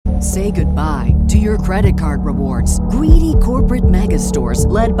Say goodbye to your credit card rewards. Greedy corporate mega stores,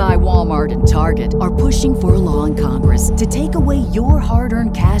 led by Walmart and Target, are pushing for a law in Congress to take away your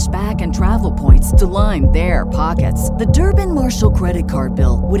hard-earned cash back and travel points to line their pockets. The Durbin-Marshall credit card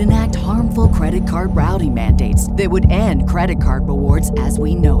bill would enact harmful credit card routing mandates that would end credit card rewards as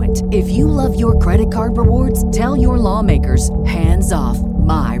we know it. If you love your credit card rewards, tell your lawmakers, hands off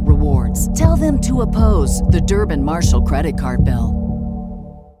my rewards. Tell them to oppose the Durbin-Marshall credit card bill.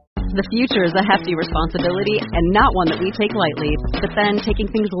 The future is a hefty responsibility and not one that we take lightly. But then,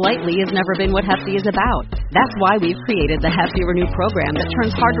 taking things lightly has never been what Hefty is about. That's why we've created the Hefty Renew program that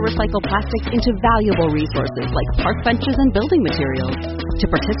turns hard-to-recycle plastics into valuable resources like park benches and building materials. To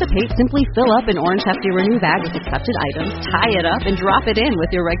participate, simply fill up an orange Hefty Renew bag with accepted items, tie it up, and drop it in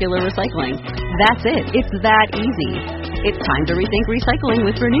with your regular recycling. That's it. It's that easy. It's time to rethink recycling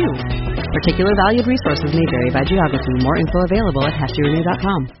with Renew. Particular valued resources may vary by geography. More info available at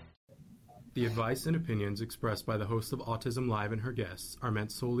heftyrenew.com. The advice and opinions expressed by the host of Autism Live and her guests are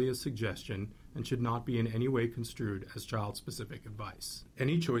meant solely as suggestion and should not be in any way construed as child-specific advice.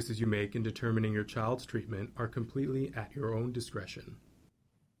 Any choices you make in determining your child's treatment are completely at your own discretion.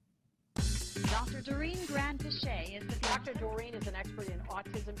 Dr. Doreen Grand-Pichet is Dr. Doreen is an expert in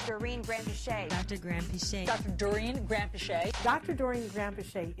autism. Doreen Grand-Pichet. Dr. Grand-Pichet. Dr. Doreen Grand-Pichet. Dr. Doreen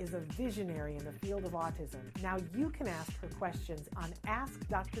Grand-Pichet is a visionary in the field of autism. Now you can ask her questions on Ask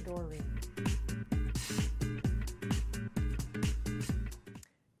Dr. Doreen.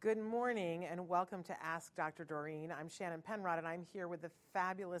 Good morning and welcome to Ask Dr. Doreen. I'm Shannon Penrod and I'm here with the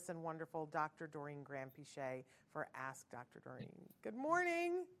fabulous and wonderful Dr. Doreen Grand-Pichet for Ask Dr. Doreen. Good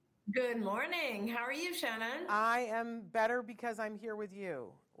morning. Good morning. How are you, Shannon? I am better because I'm here with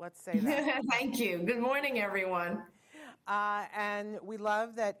you. Let's say that. Thank you. Good morning, everyone. And we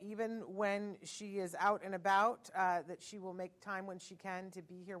love that even when she is out and about, that she will make time when she can to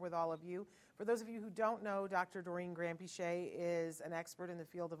be here with all of you. For those of you who don't know, Dr. Doreen Grand-Pichet is an expert in the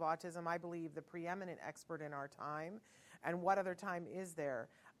field of autism. I believe the preeminent expert in our time. And what other time is there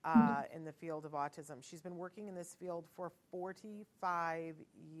in the field of autism? She's been working in this field for 45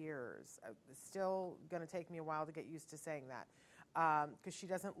 years. It's still going to take me a while to get used to saying that because she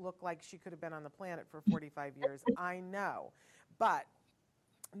doesn't look like she could have been on the planet for 45 years. I know. But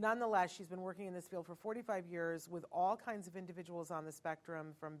nonetheless, she's been working in this field for 45 years with all kinds of individuals on the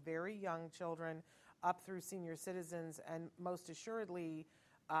spectrum, from very young children up through senior citizens, and most assuredly,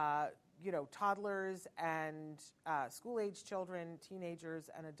 toddlers and school-age children, teenagers,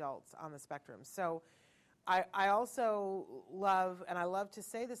 and adults on the spectrum. So I also love, and I love to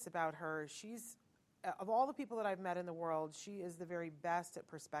say this about her, she's, of all the people that I've met in the world, she is the very best at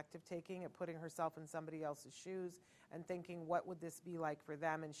perspective taking, at putting herself in somebody else's shoes and thinking, what would this be like for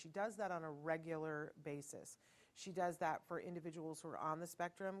them? And she does that on a regular basis. She does that for individuals who are on the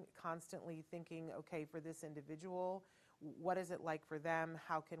spectrum, constantly thinking, okay, for this individual, what is it like for them?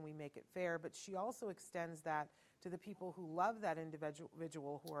 How can we make it fair? But she also extends that to the people who love that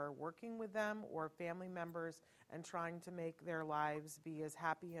individual, who are working with them or family members and trying to make their lives be as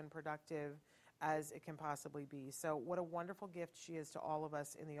happy and productive as it can possibly be. So what a wonderful gift she is to all of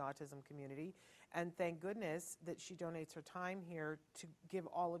us in the autism community. And thank goodness that she donates her time here to give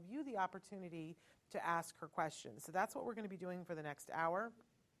all of you the opportunity to ask her questions. So that's what we're going to be doing for the next hour.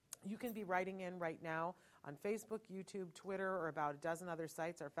 You can be writing in right now on Facebook, YouTube, Twitter, or about a dozen other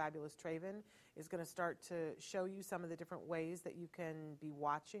sites. Our fabulous Traven is going to start to show you some of the different ways that you can be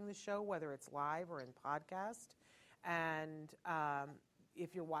watching the show, whether it's live or in podcast. And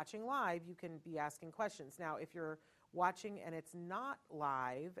if you're watching live, you can be asking questions. Now, if you're watching and it's not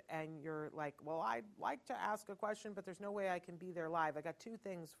live and you're like, well, I'd like to ask a question, but there's no way I can be there live, I got two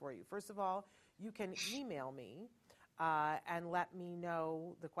things for you. First of all, you can email me and let me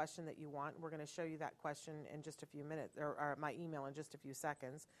know the question that you want. We're going to show you that question in just a few minutes, or my email in just a few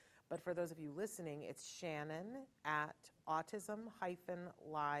seconds. But for those of you listening, it's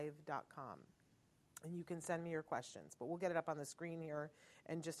shannon@autism-live.com. And you can send me your questions. But we'll get it up on the screen here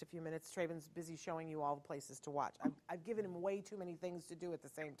in just a few minutes. Traven's busy showing you all the places to watch. I've given him way too many things to do at the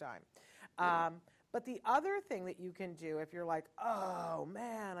same time. But the other thing that you can do, if you're like, oh,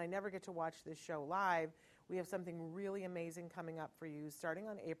 man, I never get to watch this show live, we have something really amazing coming up for you. Starting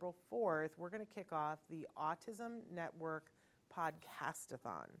on April 4th, we're going to kick off the Autism Network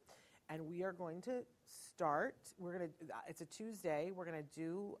Podcastathon. And we are going to start, it's a Tuesday, we're going to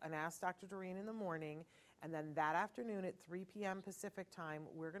do an Ask Dr. Doreen in the morning, and then that afternoon at 3 p.m. Pacific time,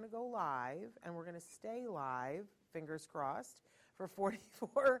 we're going to go live, and we're going to stay live, fingers crossed, for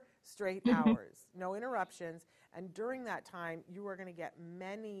 44 straight hours. No interruptions. And during that time, you are going to get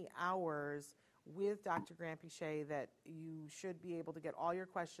many hours with Dr. Grampiche that you should be able to get all your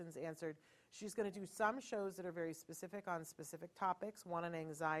questions answered. She's going to do some shows that are very specific on specific topics, one on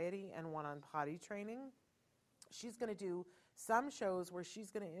anxiety and one on potty training. She's going to do some shows where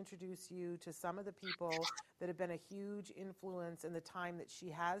she's going to introduce you to some of the people that have been a huge influence in the time that she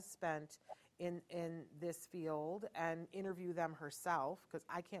has spent in this field and interview them herself, because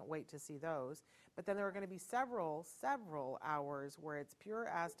I can't wait to see those. But then there are going to be several hours where it's pure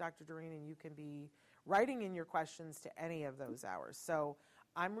Ask Dr. Doreen, and you can be writing in your questions to any of those hours. So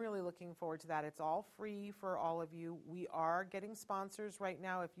I'm really looking forward to that. It's all free for all of you. We are getting sponsors right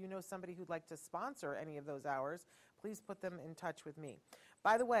now. If you know somebody who'd like to sponsor any of those hours, please put them in touch with me.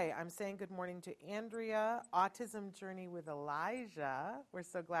 By the way, I'm saying good morning to Andrea, Autism Journey with Elijah. We're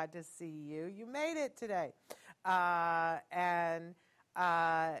so glad to see you. You made it today. And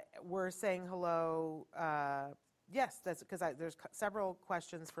we're saying hello. Yes, that's because there's several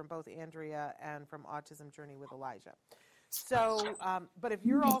questions from both Andrea and from Autism Journey with Elijah. So, but if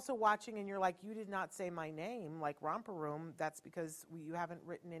you're also watching and you're like, you did not say my name, like Romper Room, that's because you haven't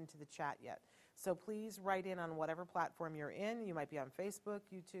written into the chat yet. So please write in on whatever platform you're in. You might be on Facebook,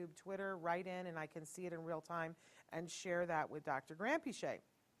 YouTube, Twitter. Write in, and I can see it in real time and share that with Dr. Grampiche.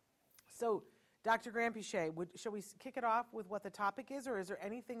 So, Dr. Grampiche, shall we kick it off with what the topic is, or is there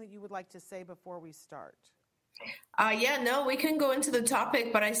anything that you would like to say before we start? We can go into the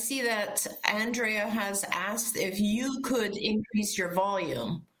topic, but I see that Andrea has asked if you could increase your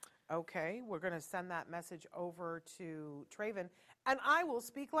volume. Okay, we're going to send that message over to Traven, and I will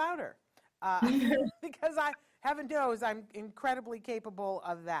speak louder because heaven knows I'm incredibly capable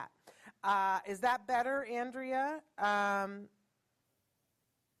of that. Is that better, Andrea?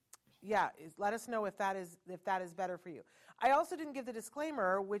 Let us know if that is better for you. I also didn't give the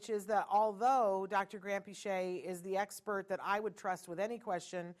disclaimer, which is that although Dr. Grampiche is the expert that I would trust with any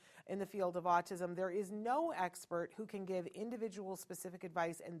question in the field of autism, there is no expert who can give individual specific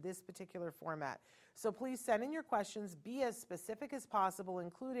advice in this particular format. So please send in your questions, be as specific as possible,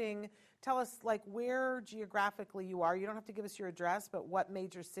 including tell us like where geographically you are. You don't have to give us your address, but what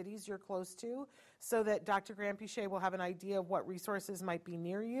major cities you're close to, so that Dr. Grampiche will have an idea of what resources might be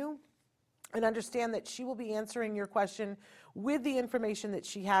near you. And understand that she will be answering your question with the information that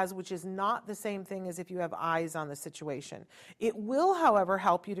she has, which is not the same thing as if you have eyes on the situation. It will, however,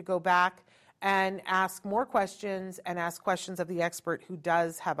 help you to go back and ask more questions and ask questions of the expert who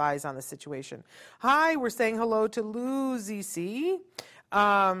does have eyes on the situation. Hi, we're saying hello to Lou ZC.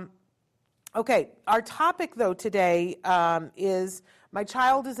 Okay, our topic, though, today is my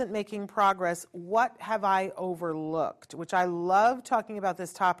child isn't making progress. What have I overlooked? Which I love talking about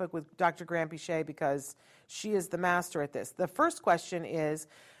this topic with Dr. Grampiche because she is the master at this. The first question is,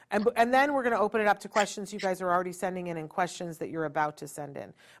 and then we're going to open it up to questions you guys are already sending in and questions that you're about to send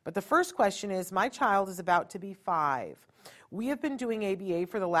in. But the first question is, my child is about to be 5. We have been doing ABA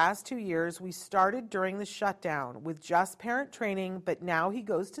for the last 2 years. We started during the shutdown with just parent training, but now he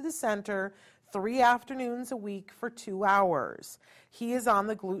goes to the center 3 afternoons a week for 2 hours. He is on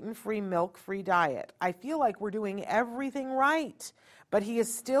the gluten-free, milk-free diet. I feel like we're doing everything right, but he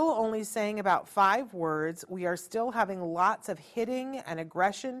is still only saying about 5 words. We are still having lots of hitting and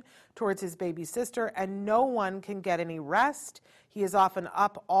aggression towards his baby sister, and no one can get any rest. He is often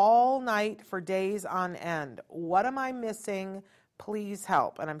up all night for days on end. What am I missing? Please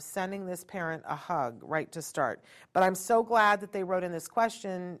help. And I'm sending this parent a hug right to start. But I'm so glad that they wrote in this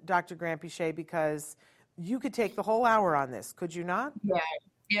question, Dr. Grampiche, because you could take the whole hour on this, could you not?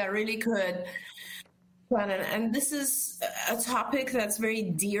 Yeah, really could. And this is a topic that's very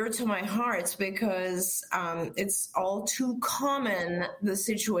dear to my heart because it's all too common, the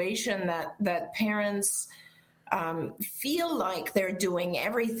situation that parents feel like they're doing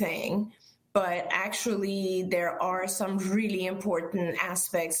everything, but actually there are some really important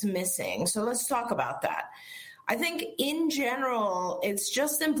aspects missing. So let's talk about that. I think in general, it's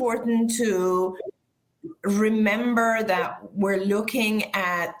just important to remember that we're looking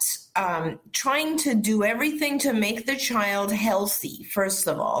at trying to do everything to make the child healthy, first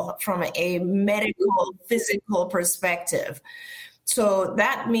of all, from a medical, physical perspective. So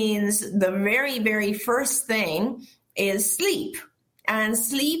that means the very, very first thing is sleep. And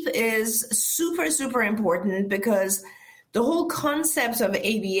sleep is super, super important because the whole concept of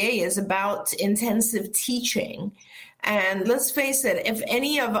ABA is about intensive teaching. And let's face it, if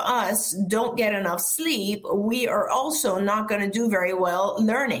any of us don't get enough sleep, we are also not going to do very well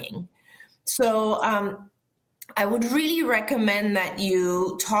learning. So I would really recommend that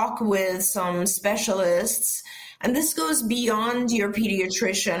you talk with some specialists. And this goes beyond your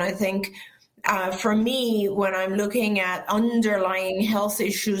pediatrician. I think for me, when I'm looking at underlying health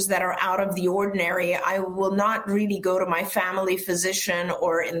issues that are out of the ordinary, I will not really go to my family physician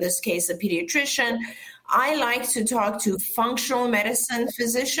or, in this case, a pediatrician. I like to talk to functional medicine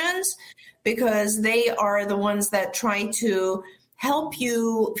physicians because they are the ones that try to help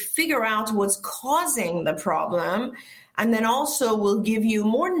you figure out what's causing the problem, and then also will give you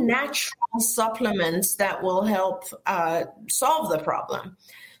more natural supplements that will help solve the problem.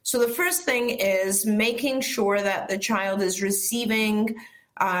 So the first thing is making sure that the child is receiving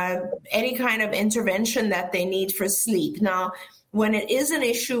any kind of intervention that they need for sleep. Now, when it is an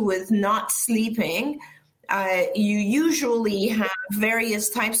issue with not sleeping, you usually have various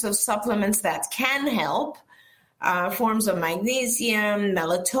types of supplements that can help. Forms of magnesium,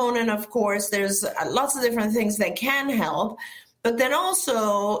 melatonin, of course. There's lots of different things that can help. But then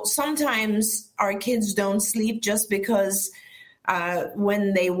also, sometimes our kids don't sleep just because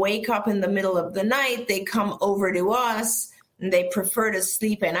when they wake up in the middle of the night, they come over to us and they prefer to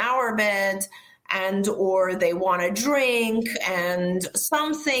sleep in our bed, and or they want to drink, and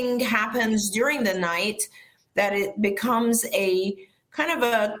something happens during the night that it becomes a kind of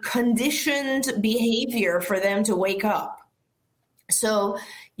a conditioned behavior for them to wake up. So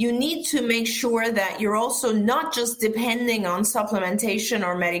you need to make sure that you're also not just depending on supplementation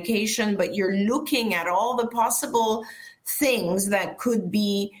or medication, but you're looking at all the possible things that could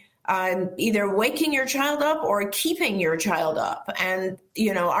be either waking your child up or keeping your child up. And,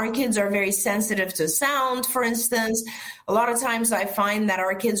 you know, our kids are very sensitive to sound, for instance. A lot of times I find that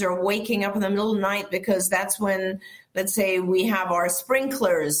our kids are waking up in the middle of the night because that's when, let's say, we have our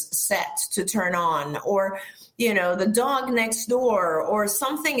sprinklers set to turn on, or, you know, the dog next door, or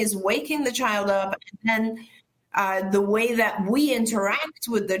something is waking the child up. And then the way that we interact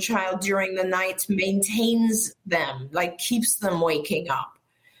with the child during the night maintains them, like keeps them waking up.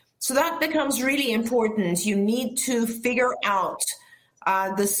 So that becomes really important. You need to figure out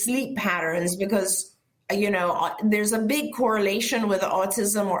the sleep patterns because, you know, there's a big correlation with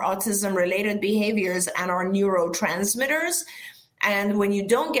autism or autism-related behaviors and our neurotransmitters. And when you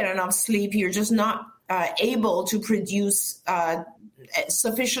don't get enough sleep, you're just not able to produce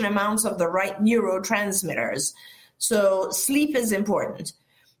sufficient amounts of the right neurotransmitters. So sleep is important.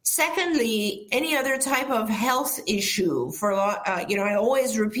 Secondly, any other type of health issue for I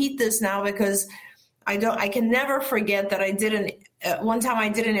always repeat this now because I can never forget that one time I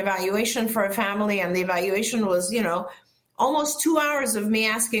did an evaluation for a family, and the evaluation was, you know, almost 2 hours of me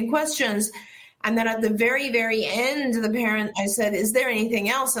asking questions. And then at the very, very end, the parent, I said, "Is there anything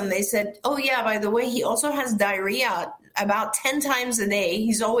else?" And they said, "Oh yeah, by the way, he also has diarrhea about 10 times a day.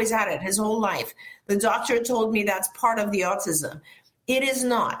 He's always had it his whole life. The doctor told me that's part of the autism." It is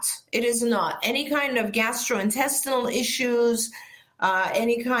not. It is not. Any kind of gastrointestinal issues,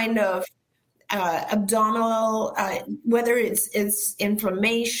 any kind of abdominal, whether it's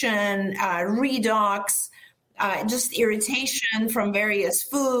inflammation, redox, just irritation from various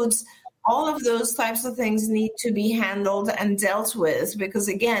foods, all of those types of things need to be handled and dealt with because,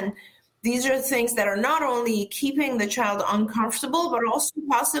 again, these are things that are not only keeping the child uncomfortable, but also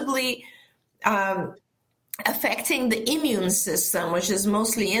possibly affecting the immune system, which is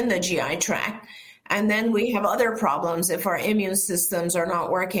mostly in the GI tract. And then we have other problems if our immune systems are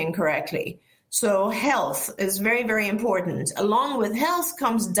not working correctly. So health is very, very important. Along with health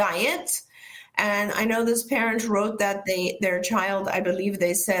comes diet. And I know this parent wrote that their child, I believe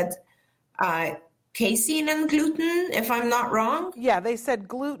they said casein and gluten, if I'm not wrong. Yeah, they said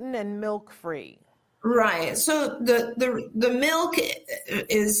gluten and milk-free. Right. So the milk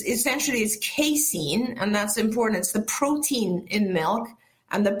is essentially casein, and that's important. It's the protein in milk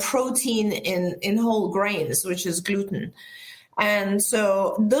and the protein in whole grains, which is gluten. And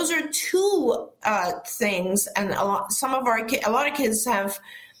so those are two things. And a lot of kids have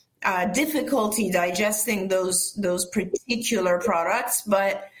difficulty digesting those particular products,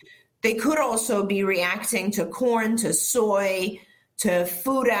 but they could also be reacting to corn, to soy, to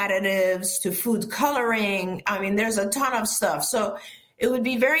food additives, to food coloring. I mean, there's a ton of stuff. So it would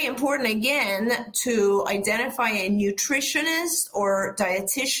be very important, again, to identify a nutritionist or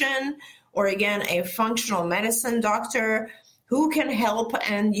dietitian, or again, a functional medicine doctor who can help.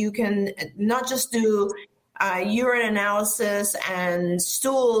 And you can not just do urine analysis and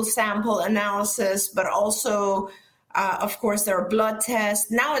stool sample analysis, but also, of course, there are blood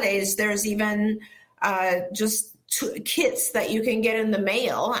tests. Nowadays, there's even just kits that you can get in the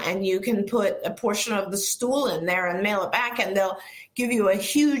mail, and you can put a portion of the stool in there and mail it back, and they'll give you a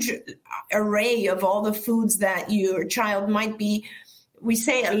huge array of all the foods that your child might be, we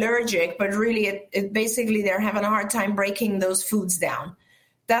say allergic, but really it basically they're having a hard time breaking those foods down.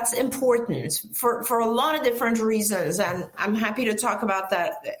 That's important for a lot of different reasons. And I'm happy to talk about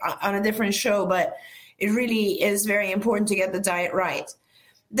that on a different show, but it really is very important to get the diet right.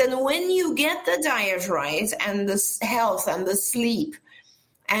 Then when you get the diet right and the health and the sleep,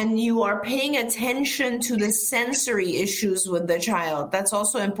 and you are paying attention to the sensory issues with the child, that's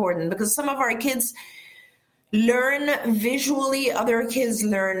also important, because some of our kids learn visually, other kids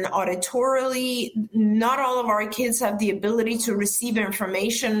learn auditorily. Not all of our kids have the ability to receive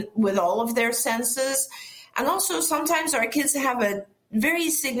information with all of their senses. And also sometimes our kids have a very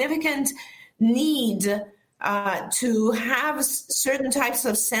significant need to have certain types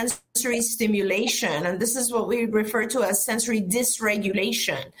of sensory stimulation. And this is what we refer to as sensory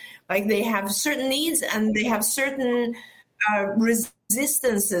dysregulation. Like they have certain needs and they have certain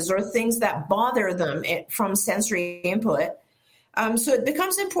resistances or things that bother them from sensory input. So it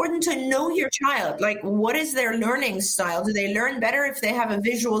becomes important to know your child. Like, what is their learning style? Do they learn better if they have a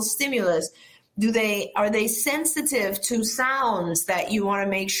visual stimulus? Are they sensitive to sounds that you want to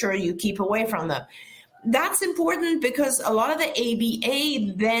make sure you keep away from them? That's important because a lot of the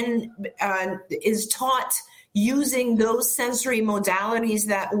ABA then is taught using those sensory modalities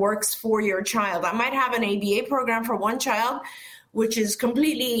that works for your child. I might have an ABA program for one child, which is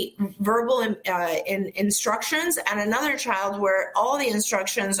completely verbal in instructions, and another child where all the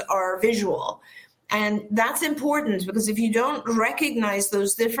instructions are visual. And that's important because if you don't recognize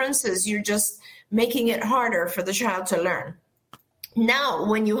those differences, you're just making it harder for the child to learn. Now,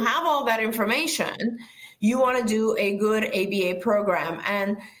 when you have all that information, you want to do a good ABA program.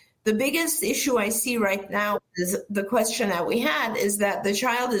 And the biggest issue I see right now is the question that we had is that the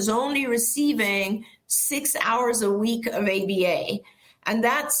child is only receiving 6 hours a week of ABA. And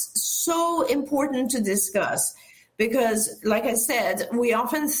that's so important to discuss because, like I said, we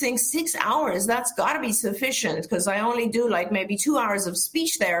often think 6 hours, that's got to be sufficient because I only do like maybe 2 hours of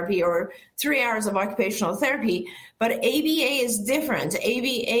speech therapy or 3 hours of occupational therapy. But ABA is different.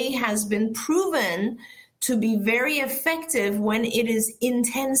 ABA has been proven to be very effective when it is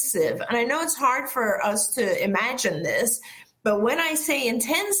intensive. And I know it's hard for us to imagine this, but when I say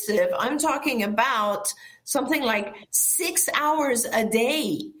intensive, I'm talking about something like 6 hours a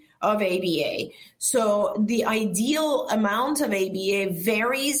day of ABA. So the ideal amount of ABA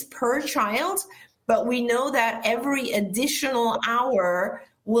varies per child, but we know that every additional hour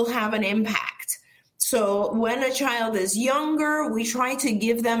will have an impact. So when a child is younger, we try to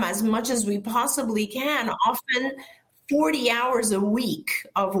give them as much as we possibly can, often 40 hours a week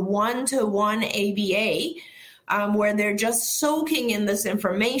of one-to-one ABA, where they're just soaking in this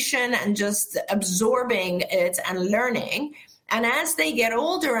information and just absorbing it and learning. And as they get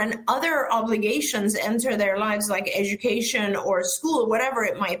older and other obligations enter their lives, like education or school, whatever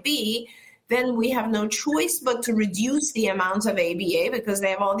it might be, then we have no choice but to reduce the amount of ABA because they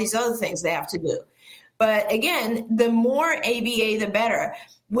have all these other things they have to do. But again, the more ABA, the better.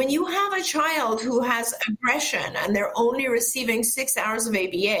 When you have a child who has aggression and they're only receiving 6 hours of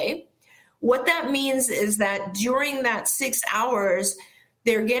ABA, what that means is that during that 6 hours,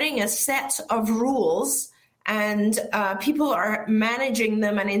 they're getting a set of rules and people are managing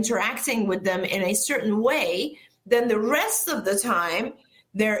them and interacting with them in a certain way. Then the rest of the time,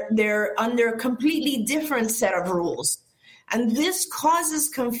 they're under a completely different set of rules. And this causes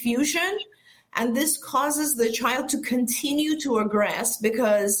confusion. And this causes the child to continue to aggress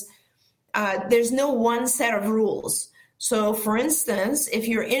because there's no one set of rules. So, for instance, if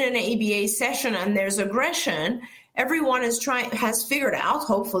you're in an ABA session and there's aggression, everyone has figured out,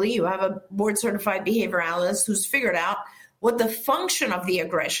 hopefully you have a board-certified behavior analyst who's figured out what the function of the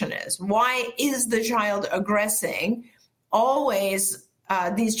aggression is. Why is the child aggressing? Always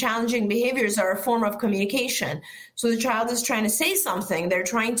these challenging behaviors are a form of communication. So the child is trying to say something. They're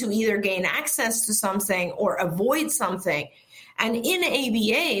trying to either gain access to something or avoid something. And in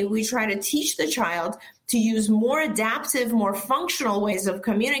ABA, we try to teach the child to use more adaptive, more functional ways of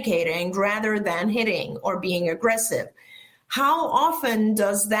communicating rather than hitting or being aggressive. How often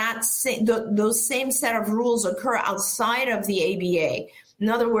does those same set of rules occur outside of the ABA? In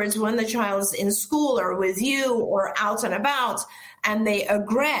other words, when the child's in school or with you or out and about and they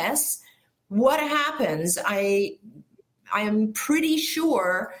aggress, what happens? I am pretty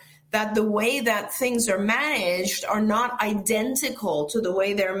sure that the way that things are managed are not identical to the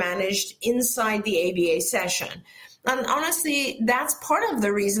way they're managed inside the ABA session. And honestly, that's part of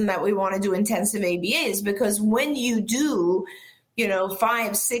the reason that we want to do intensive ABAs, because when you do,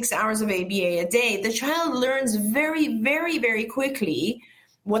 5-6 hours of ABA a day, the child learns very, very, very quickly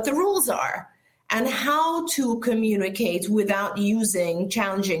what the rules are and how to communicate without using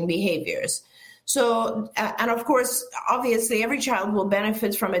challenging behaviors. So, and of course, obviously, every child will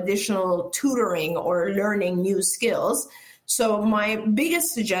benefit from additional tutoring or learning new skills. So my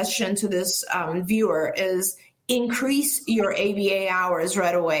biggest suggestion to this viewer is increase your ABA hours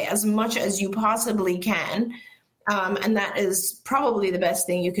right away, as much as you possibly can. And that is probably the best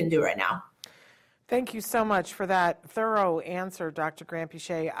thing you can do right now. Thank you so much for that thorough answer, Dr.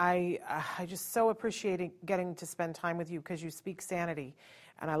 Grant-Piché. I just so appreciate getting to spend time with you because you speak sanity,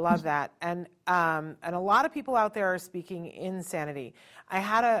 and I love that. And a lot of people out there are speaking insanity. I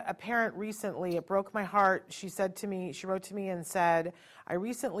had a parent recently, it broke my heart. She wrote to me and said, I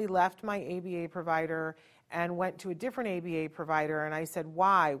recently left my ABA provider and went to a different ABA provider. And I said,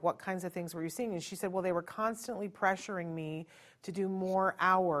 why? What kinds of things were you seeing? And she said, well, they were constantly pressuring me to do more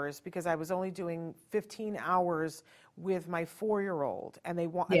hours because I was only doing 15 hours with my 4-year-old. And they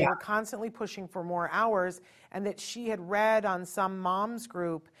were constantly pushing for more hours, and that she had read on some moms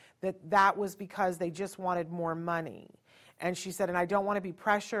group that was because they just wanted more money. And she said, and I don't want to be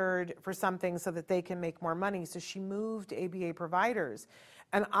pressured for something so that they can make more money. So she moved ABA providers.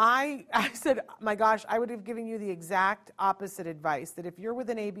 And I said, my gosh, I would have given you the exact opposite advice, that if you're with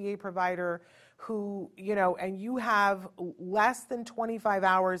an ABA provider who, and you have less than 25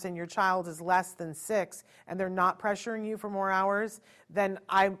 hours and your child is less than 6 and they're not pressuring you for more hours, then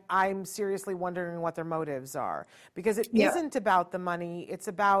I'm seriously wondering what their motives are. Because it isn't about the money.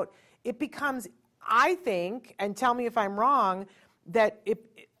 It becomes, I think, and tell me if I'm wrong, that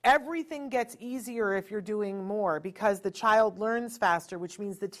everything gets easier if you're doing more because the child learns faster, which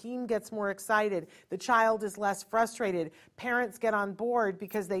means the team gets more excited. The child is less frustrated. Parents get on board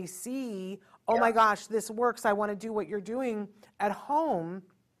because they see, oh my gosh, this works. I want to do what you're doing at home,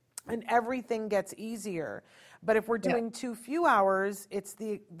 and everything gets easier. But if we're doing too few hours, it's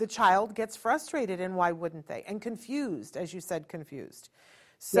the child gets frustrated, and why wouldn't they? And confused, as you said, confused.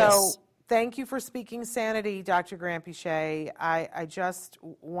 So thank you for speaking sanity, Dr. Grant-Piché. I just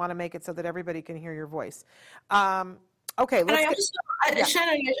want to make it so that everybody can hear your voice. Okay.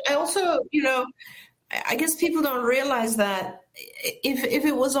 Shannon, I also, I guess people don't realize that if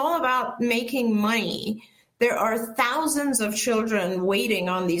it was all about making money, there are thousands of children waiting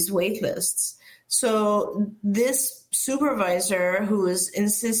on these wait lists. So this supervisor who is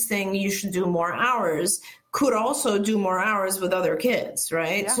insisting you should do more hours could also do more hours with other kids,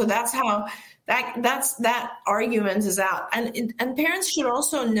 right? Yeah. So that's how that argument is out. And parents should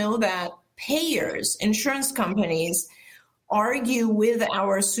also know that payers, insurance companies, argue with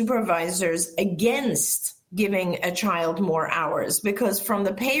our supervisors against giving a child more hours, because from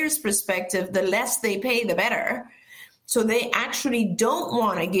the payer's perspective, the less they pay, the better. So they actually don't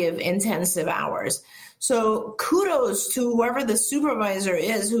want to give intensive hours. So kudos to whoever the supervisor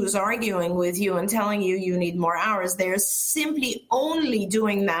is who's arguing with you and telling you you need more hours. They're simply only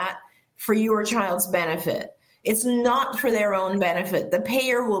doing that for your child's benefit. It's not for their own benefit. The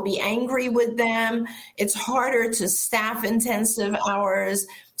payer will be angry with them. It's harder to staff intensive hours.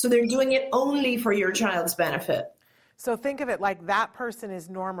 So they're doing it only for your child's benefit. So think of it like that person is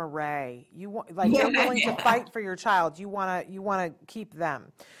Norma Ray. You're willing to fight for your child. You want to keep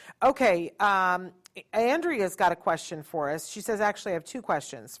them. Okay. Andrea's got a question for us. She says, actually, I have 2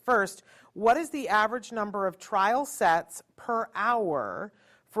 questions. First, what is the average number of trial sets per hour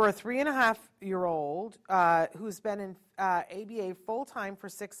for a 3.5-year-old who's been in ABA full-time for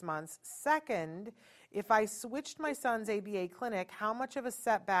 6 months? Second, if I switched my son's ABA clinic, how much of a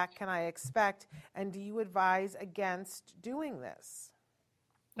setback can I expect? And do you advise against doing this?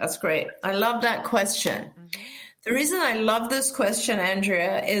 That's great. I love that question. Mm-hmm. The reason I love this question,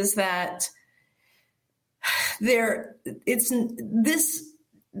 Andrea, is that this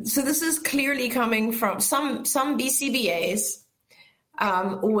is clearly coming from some BCBAs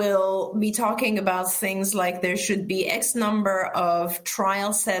will be talking about things like there should be X number of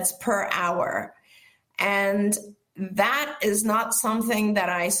trial sets per hour. And that is not something that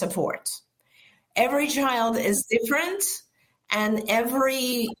I support. Every child is different, and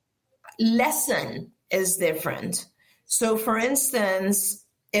every lesson is different. So, for instance,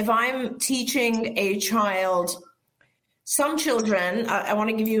 if I'm teaching a child, some children, I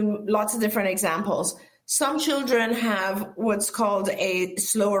want to give you lots of different examples. Some children have what's called a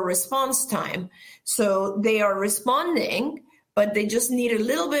slower response time. So they are responding, but they just need a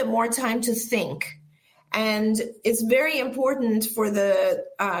little bit more time to think. And it's very important for the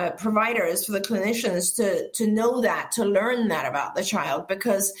providers, for the clinicians to know that, to learn that about the child,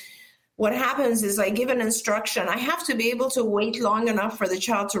 because what happens is I give an instruction. I have to be able to wait long enough for the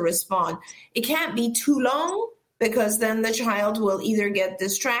child to respond. It can't be too long, because then the child will either get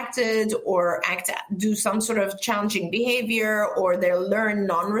distracted or do some sort of challenging behavior, or they'll learn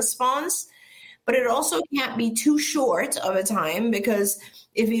non-response. but it also can't be too short of a time, because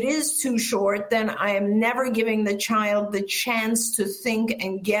if it is too short, then I am never giving the child the chance to think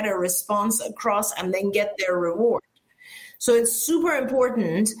and get a response across and then get their reward. So it's super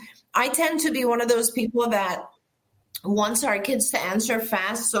important. I tend to be one of those people that wants our kids to answer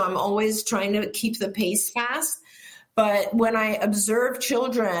fast, so I'm always trying to keep the pace fast. But when I observe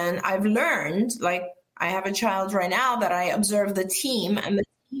children, I've learned, like I have a child right now that I observe the team, and the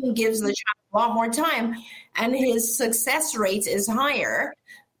team gives the child a lot more time, and his success rate is higher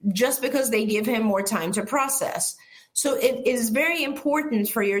just because they give him more time to process. So it is very important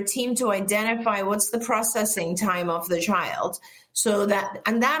for your team to identify what's the processing time of the child. So that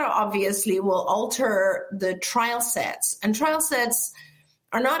obviously will alter the trial sets. And trial sets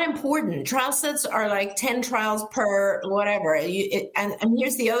are not important. Trial sets are like 10 trials per whatever. And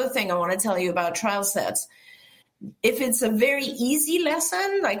here's the other thing I want to tell you about trial sets. If it's a very easy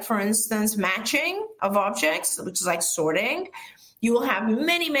lesson, like for instance, matching of objects, which is like sorting, you will have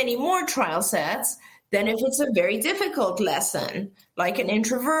many, many more trial sets than if it's a very difficult lesson, like an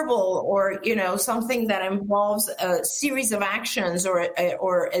interverbal, or something that involves a series of actions,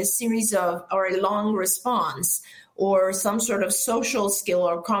 or a series of, or a long response, or some sort of social skill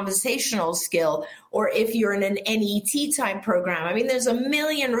or conversational skill, or if you're in an NET type program. I mean, there's a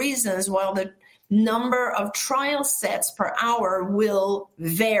million reasons why the number of trial sets per hour will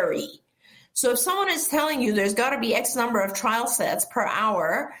vary. So if someone is telling you there's got to be X number of trial sets per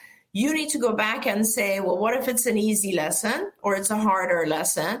hour, you need to go back and say, well, what if it's an easy lesson or it's a harder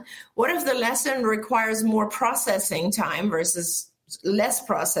lesson? What if the lesson requires more processing time versus less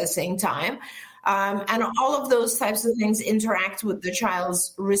processing time? And all of those types of things interact with the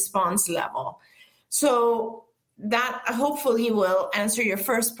child's response level. So that hopefully will answer your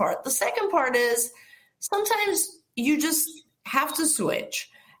first part. The second part is sometimes you just have to switch.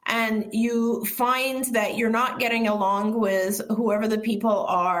 And you find that you're not getting along with whoever the people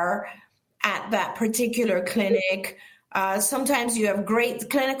are at that particular clinic. Sometimes you have great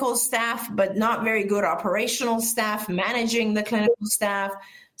clinical staff, but not very good operational staff managing the clinical staff.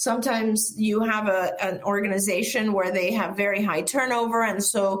 Sometimes you have an organization where they have very high turnover, and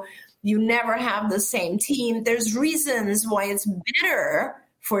so you never have the same team. There's reasons why it's better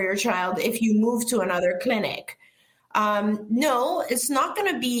for your child if you move to another clinic. No, it's not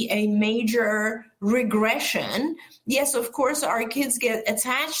going to be a major regression. Yes, of course, our kids get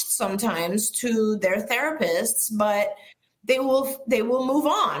attached sometimes to their therapists, but they will move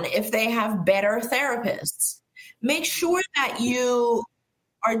on if they have better therapists. Make sure that you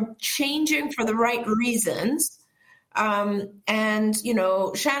are changing for the right reasons. And,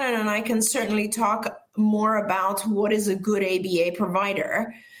 Shannon and I can certainly talk more about what is a good ABA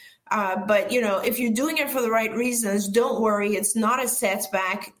provider. But, if you're doing it for the right reasons, don't worry. It's not a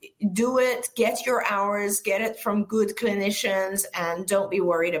setback. Do it, get your hours, get it from good clinicians, and don't be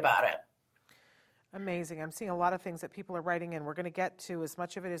worried about it. Amazing. I'm seeing a lot of things that people are writing in. We're going to get to as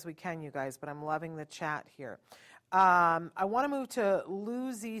much of it as we can, you guys, but I'm loving the chat here. I want to move to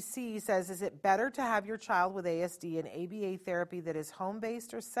Lou ZC says, is it better to have your child with ASD and ABA therapy that is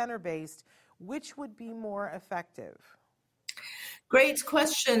home-based or center-based? Which would be more effective? Great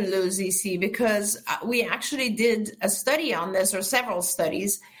question, Lou ZC, because we actually did a study on this, or several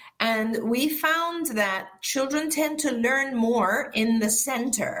studies, and we found that children tend to learn more in the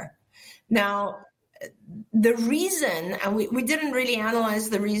center. Now, the reason, and we didn't really analyze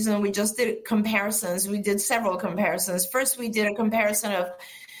the reason, we just did comparisons. We did several comparisons. First, we did a comparison of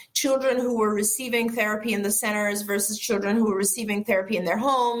children who were receiving therapy in the centers versus children who were receiving therapy in their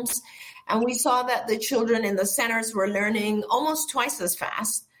homes. And we saw that the children in the centers were learning almost twice as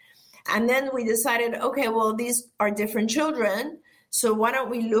fast. And then we decided, okay, well, these are different children. So why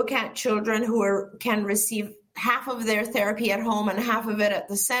don't we look at children who can receive half of their therapy at home and half of it at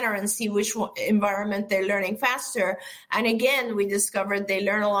the center and see which environment they're learning faster. And again, we discovered they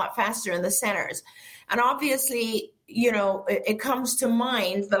learn a lot faster in the centers. And obviously, it comes to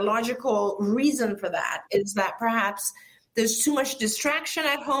mind, the logical reason for that is that perhaps there's too much distraction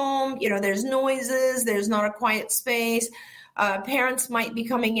at home. There's noises, there's not a quiet space. Parents might be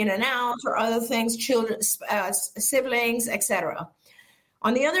coming in and out or other things, children, siblings, etc.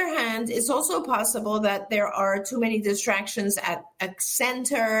 On the other hand, it's also possible that there are too many distractions at a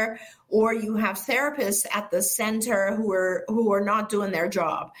center, or you have therapists at the center who are not doing their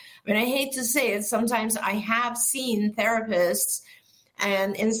job. I mean, I hate to say it, sometimes I have seen therapists,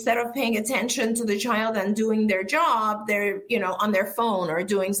 and instead of paying attention to the child and doing their job, they're, on their phone or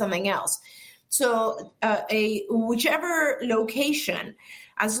doing something else. So whichever location,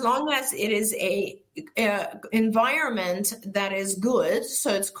 as long as it is a environment that is good,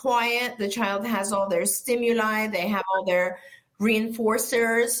 so it's quiet, the child has all their stimuli, they have all their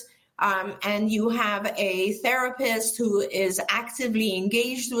reinforcers, and you have a therapist who is actively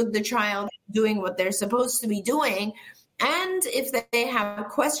engaged with the child, doing what they're supposed to be doing. And if they have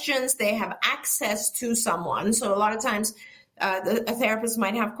questions, they have access to someone. So a lot of times a therapist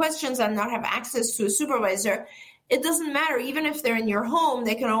might have questions and not have access to a supervisor. It doesn't matter. Even if they're in your home,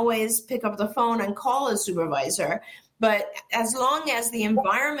 they can always pick up the phone and call a supervisor. But as long as the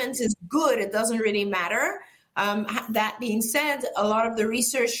environment is good, it doesn't really matter. That being said, a lot of the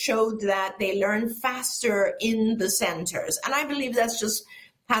research showed that they learn faster in the centers. And I believe that's just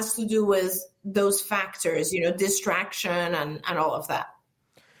has to do with those factors, distraction and all of that.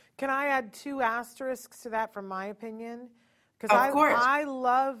 Can I add 2 asterisks to that from my opinion? Of course. I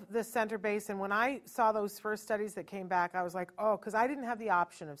love the center-based, and when I saw those first studies that came back, I was like, oh, because I didn't have the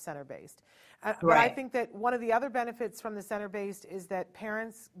option of center-based. Right. But I think that one of the other benefits from the center-based is that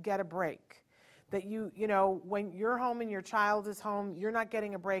parents get a break. That when you're home and your child is home, you're not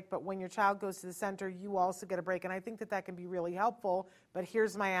getting a break, but when your child goes to the center, you also get a break. And I think that can be really helpful, but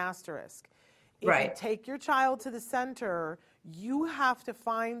here's my asterisk. If you take your child to the center, you have to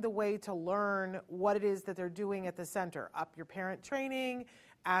find the way to learn what it is that they're doing at the center. Up your parent training,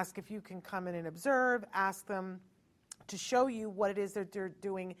 ask if you can come in and observe, ask them to show you what it is that they're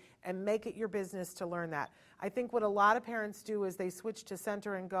doing, and make it your business to learn that. I think what a lot of parents do is they switch to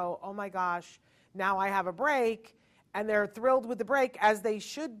center and go, oh my gosh, now I have a break, and they're thrilled with the break, as they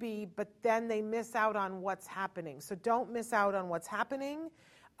should be, but then they miss out on what's happening. So don't miss out on what's happening.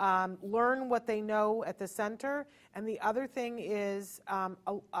 Learn what they know at the center. And the other thing is,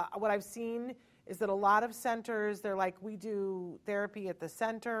 what I've seen is that a lot of centers, they're like, we do therapy at the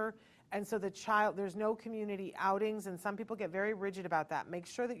center, and so there's no community outings, and some people get very rigid about that. Make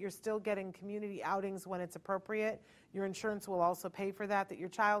sure that you're still getting community outings when it's appropriate. Your insurance will also pay for that your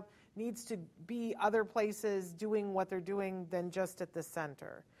child needs to be other places doing what they're doing than just at the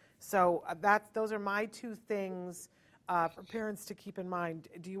center. So those are my 2 things for parents to keep in mind.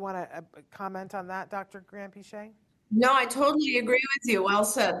 Do you want to comment on that, Dr. Grant-Pichet? No, I totally agree with you. Well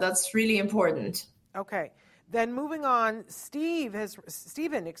said. That's really important. Okay. Then moving on, Stephen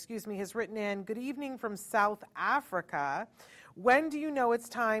has written in, good evening from South Africa. When do you know it's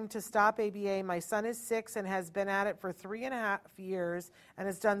time to stop ABA? My son is 6 and has been at it for 3.5 years and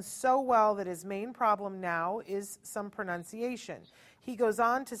has done so well that his main problem now is some pronunciation. He goes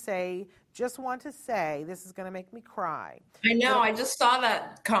on to say, just want to say, this is going to make me cry. I know, I just saw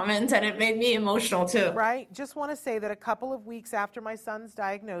that comment and it made me emotional too. Right? Just want to say that a couple of weeks after my son's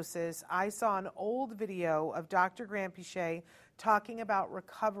diagnosis, I saw an old video of Dr. Grant-Pichet talking about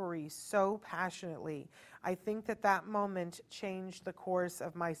recovery so passionately. I think that moment changed the course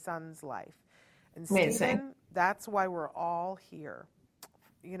of my son's life. And Stephen, that's why we're all here,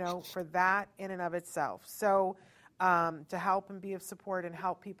 for that in and of itself. So to help and be of support and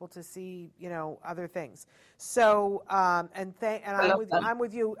help people to see, other things. So, I'm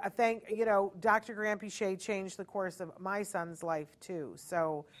with you. Dr. Grant-Pichet changed the course of my son's life too.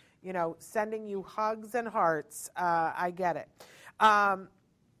 So, sending you hugs and hearts. I get it.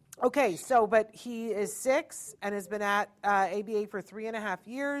 Okay, but he is 6 and has been at ABA for 3.5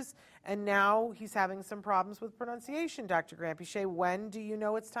 years, and now he's having some problems with pronunciation, Dr. Grant-Pichet. When do you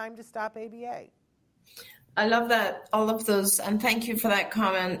know it's time to stop ABA? I love that, all of those, and thank you for that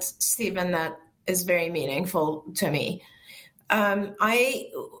comment, Stephen. That is very meaningful to me. I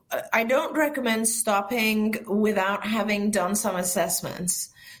don't recommend stopping without having done some assessments.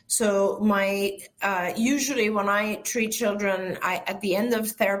 So usually when I treat children, at the end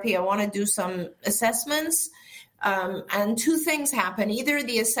of therapy, I want to do some assessments. And 2 things happen. Either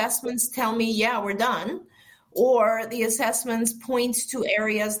the assessments tell me, yeah, we're done, or the assessments point to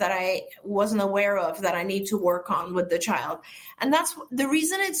areas that I wasn't aware of that I need to work on with the child. And that's the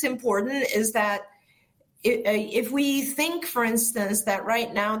reason it's important, is that if we think, for instance, that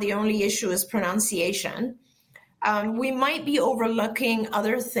right now the only issue is pronunciation, we might be overlooking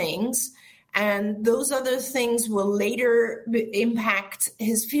other things, and those other things will later impact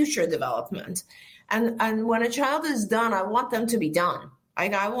his future development. And when a child is done, I want them to be done.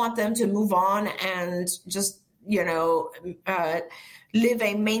 I want them to move on and just, live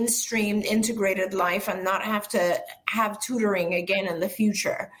a mainstream integrated life and not have to have tutoring again in the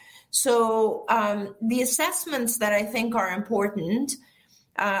future. So the assessments that I think are important,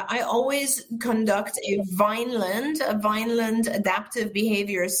 I always conduct a Vineland adaptive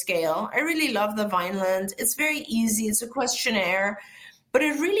behavior scale. I really love the Vineland. It's very easy. It's a questionnaire, but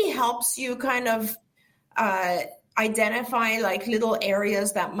it really helps you kind of identify like little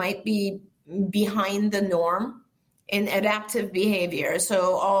areas that might be behind the norm in adaptive behavior,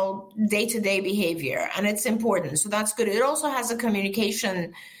 so all day-to-day behavior, and it's important. So that's good. It also has a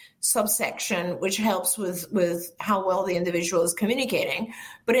communication subsection, which helps with how well the individual is communicating.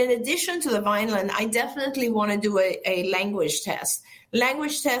 But in addition to the Vineland, I definitely want to do a language test.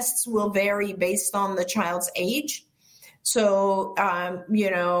 Language tests will vary based on the child's age. So,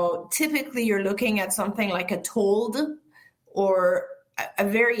 typically you're looking at something like a TOLD or a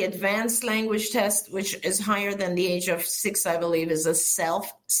very advanced language test, which is higher than the age of 6, I believe, is a CELF,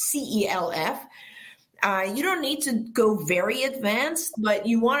 C-E-L-F. You don't need to go very advanced, but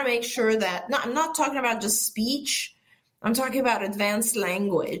you want to make sure that, I'm not talking about just speech, I'm talking about advanced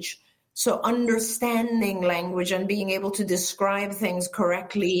language. So understanding language and being able to describe things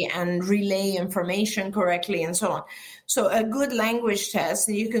correctly and relay information correctly and so on. So a good language test,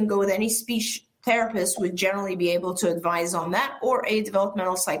 and you can go with any speech therapist, would generally be able to advise on that, or a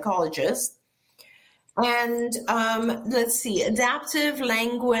developmental psychologist. And let's see, adaptive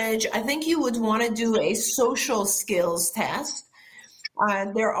language, I think you would want to do a social skills test.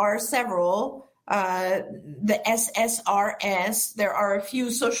 There are several, the SSRS, there are a few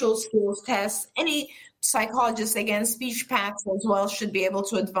social skills tests. Any psychologist, again, speech paths as well, should be able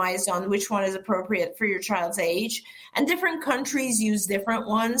to advise on which one is appropriate for your child's age. And different countries use different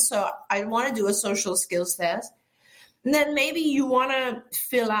ones, so I want to do a social skills test. And then maybe you want to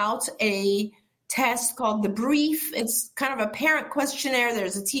fill out a test called the brief. It's kind of a parent questionnaire.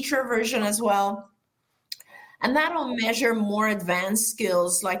 There's a teacher version as well. And that'll measure more advanced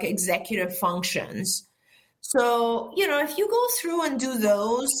skills like executive functions. So, if you go through and do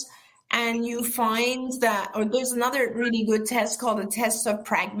those and you find that, or there's another really good test called the test of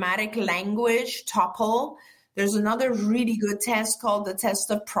pragmatic language, TOPL. There's another really good test called the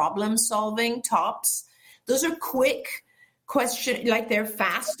test of problem solving, TOPS. Those are quick question, like they're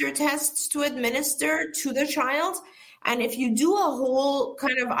faster tests to administer to the child. And if you do a whole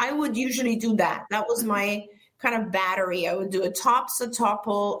I would usually do that. That was my kind of battery. I would do a TOPS, a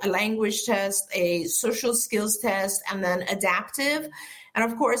TOPL, a language test, a social skills test, and then adaptive. And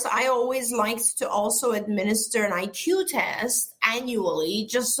of course, I always liked to also administer an IQ test annually,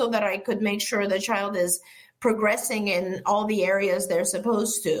 just so that I could make sure the child is progressing in all the areas they're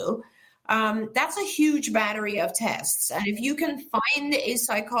supposed to. That's a huge battery of tests. And if you can find a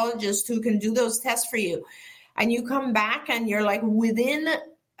psychologist who can do those tests for you, and you come back and you're like within,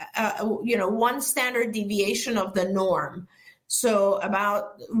 one standard deviation of the norm, so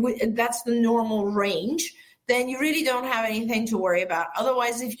that's the normal range, then you really don't have anything to worry about.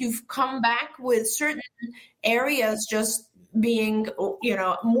 Otherwise, if you've come back with certain areas just being,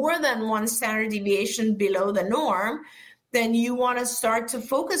 more than one standard deviation below the norm, then you want to start to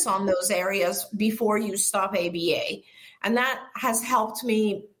focus on those areas before you stop ABA. And that has helped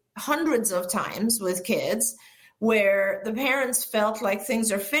me hundreds of times with kids where the parents felt like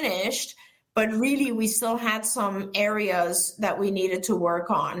things are finished, but really we still had some areas that we needed to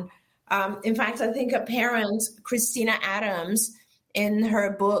work on. In fact, I think a parent, Christina Adams, in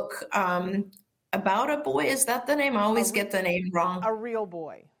her book, About a Boy, is that the name? I always get the name wrong. A Real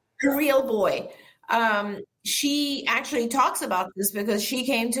Boy. A Real Boy. She actually talks about this because she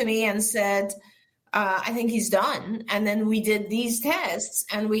came to me and said, I think he's done. And then we did these tests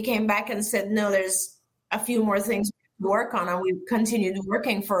and we came back and said, no, there's a few more things to work on. And we continued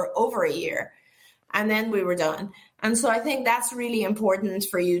working for over a year. And then we were done. And so I think that's really important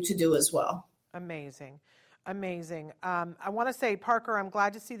for you to do as well. Amazing. I want to say, Parker, I'm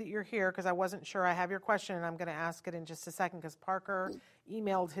glad to see that you're here because I wasn't sure. I have your question and I'm going to ask it in just a second because Parker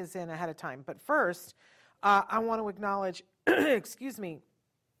emailed his in ahead of time. But first, I want to acknowledge, Autism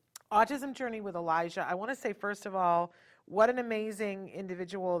Journey with Elijah. I want to say, first of all, what an amazing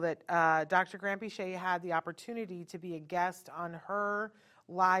individual that Dr. Granpeesheh had the opportunity to be a guest on her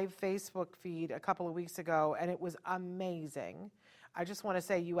live Facebook feed a couple of weeks ago, and it was amazing. I just want to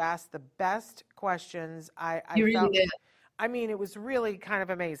say you asked the best questions. You really did. I mean, it was really kind of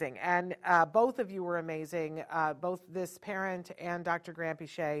amazing. And both of you were amazing, both this parent and Dr.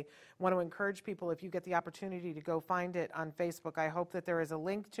 Granpeesheh. Want to encourage people, if you get the opportunity, to go find it on Facebook. I hope that there is a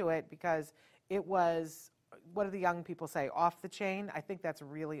link to it because it was, what do the young people say, off the chain? I think that's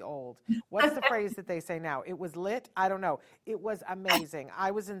really old. What's the phrase that they say now? It was lit? I don't know. It was amazing. I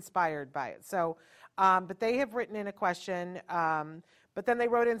was inspired by it. So, but they have written in a question, but then they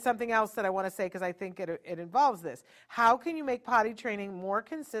wrote in something else that I want to say because I think it involves this. How can you make potty training more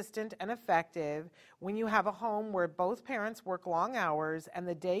consistent and effective when you have a home where both parents work long hours and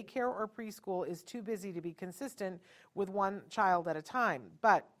the daycare or preschool is too busy to be consistent with one child at a time?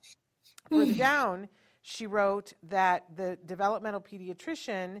 But further down, she wrote that the developmental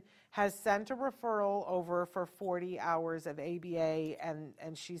pediatrician has sent a referral over for 40 hours of ABA, and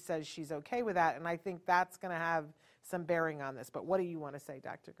she says she's okay with that. And I think that's going to have some bearing on this. But what do you want to say,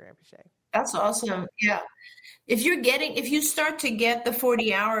 Dr. Grandpichet? That's awesome. Yeah. If you start to get the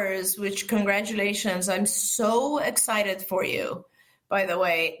 40 hours, which congratulations, I'm so excited for you, by the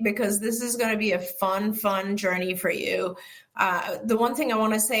way, because this is going to be a fun journey for you. The one thing I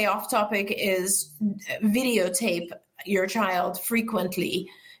want to say off topic is videotape your child frequently.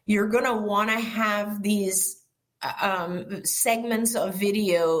 You're going to want to have these segments of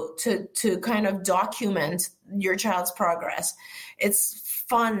video to kind of document your child's progress. It's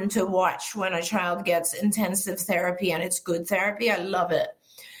fun to watch when a child gets intensive therapy, and it's good therapy. I love it.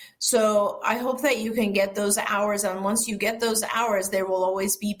 So I hope that you can get those hours. And once you get those hours, there will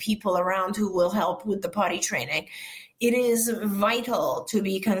always be people around who will help with the potty training. It is vital to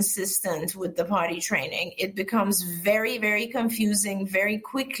be consistent with the potty training. It becomes very, very confusing very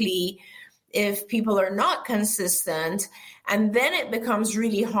quickly if people are not consistent. And then it becomes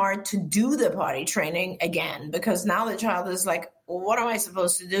really hard to do the potty training again, because now the child is like, well, what am I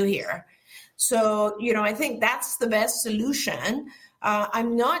supposed to do here? So, I think that's the best solution.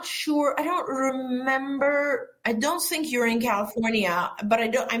 I'm not sure. I don't remember. I don't think you're in California,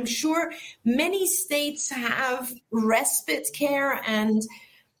 but I'm sure many states have respite care and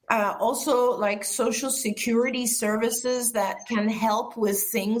also like Social Security services that can help with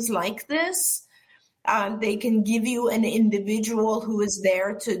things like this. They can give you an individual who is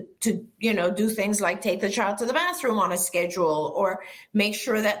there to do things like take the child to the bathroom on a schedule, or make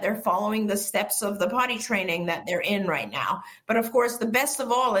sure that they're following the steps of the potty training that they're in right now. But of course, the best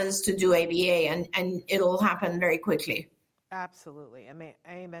of all is to do ABA, and it'll happen very quickly. Absolutely.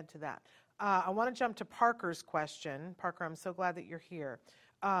 Amen to that. I want to jump to Parker's question. Parker, I'm so glad that you're here.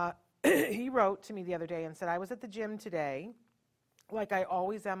 He wrote to me the other day and said, I was at the gym today, like I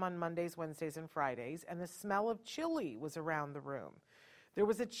always am on Mondays, Wednesdays, and Fridays, and the smell of chili was around the room. There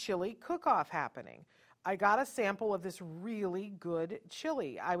was a chili cook-off happening. I got a sample of this really good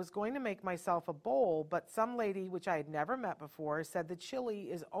chili. I was going to make myself a bowl, but some lady, which I had never met before, said the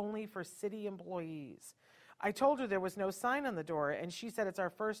chili is only for city employees. I told her there was no sign on the door, and she said it's our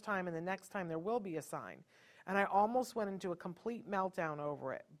first time, and the next time there will be a sign. And I almost went into a complete meltdown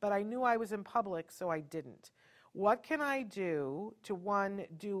over it, but I knew I was in public, so I didn't. What can I do to, one,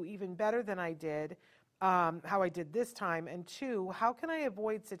 do even better than I did, how I did this time, and two, how can I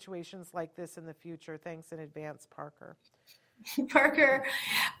avoid situations like this in the future? Thanks in advance, Parker. Parker,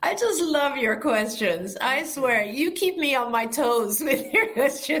 I just love your questions. I swear, you keep me on my toes with your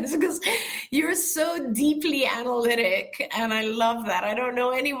questions because you're so deeply analytic, and I love that. I don't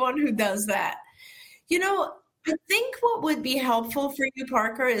know anyone who does that. I think what would be helpful for you,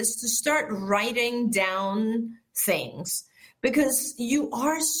 Parker, is to start writing down things, because you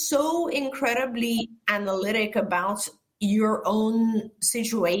are so incredibly analytic about your own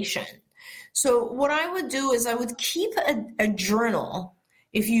situation. So what I would do is I would keep a journal,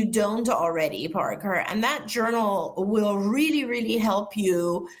 if you don't already, Parker, and that journal will really, really help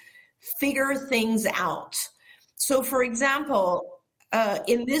you figure things out. So for example,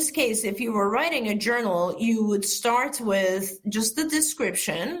 in this case, if you were writing a journal, you would start with just the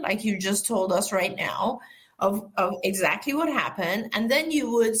description, like you just told us right now, of exactly what happened. And then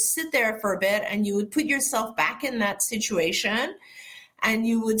you would sit there for a bit and you would put yourself back in that situation. And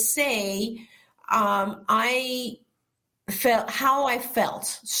you would say, I felt how I felt.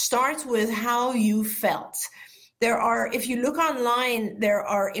 Start with how you felt. If you look online, there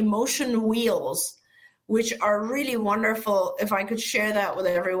are emotion wheels, which are really wonderful. If I could share that with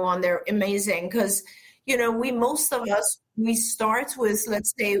everyone, they're amazing because, most of us, we start with,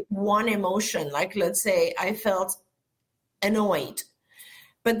 let's say, one emotion. Like, let's say I felt annoyed.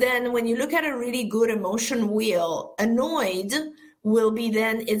 But then when you look at a really good emotion wheel, annoyed will be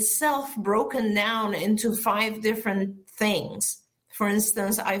then itself broken down into 5 different things. For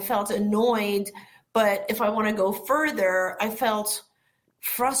instance, I felt annoyed, but if I want to go further, I felt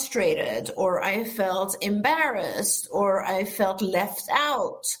frustrated, or I felt embarrassed, or I felt left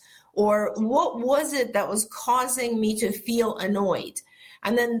out, or what was it that was causing me to feel annoyed?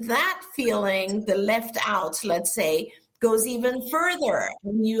 And then that feeling, the left out, let's say, goes even further.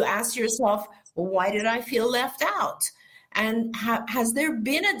 And you ask yourself, why did I feel left out? And has there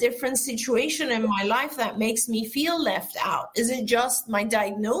been a different situation in my life that makes me feel left out? Is it just my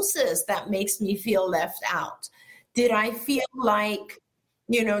diagnosis that makes me feel left out? Did I feel like,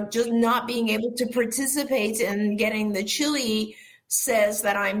 just not being able to participate in getting the chili says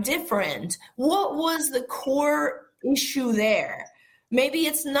that I'm different? What was the core issue there? maybe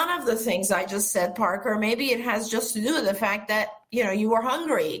it's none of the things I just said, Parker. Maybe it has just to do with the fact that, you were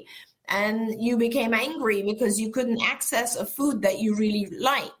hungry and you became angry because you couldn't access a food that you really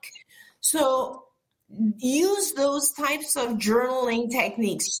like. So use those types of journaling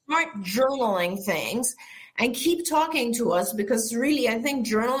techniques. Start journaling things and keep talking to us, because really, I think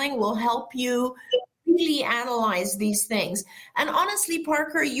journaling will help you really analyze these things. And honestly,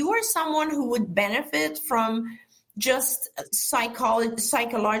 Parker, you are someone who would benefit from just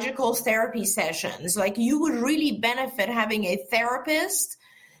psychological therapy sessions. Like, you would really benefit having a therapist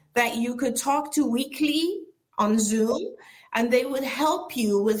that you could talk to weekly on Zoom, and they would help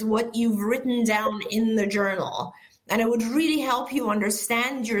you with what you've written down in the journal. And it would really help you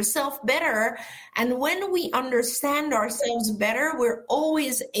understand yourself better. And when we understand ourselves better, we're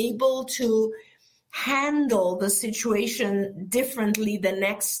always able to handle the situation differently the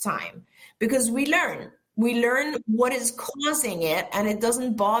next time, because we learn what is causing it, and it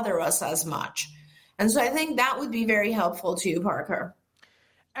doesn't bother us as much. And so I think that would be very helpful to you, Parker.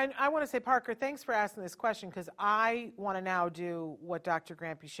 And I want to say, Parker, thanks for asking this question, because I want to now do what Dr.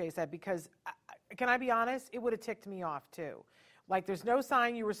 Grant-Pichet said, because can I be honest? It would have ticked me off too. Like, there's no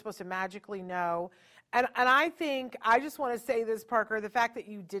sign you were supposed to magically know. And I think, I just want to say this, Parker, the fact that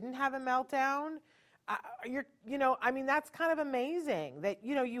you didn't have a meltdown, that's kind of amazing that,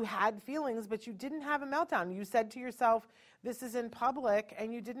 you had feelings, but you didn't have a meltdown. You said to yourself, this is in public,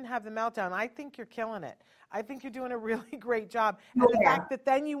 and you didn't have the meltdown. I think you're killing it. I think you're doing a really great job. And the fact that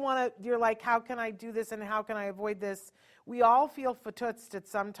then you're like, how can I do this and how can I avoid this? We all feel fatutzt at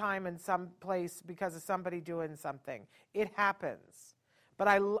some time in some place because of somebody doing something. It happens. But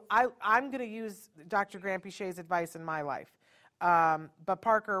I'm going to use Dr. Grant-Pichet's advice in my life. But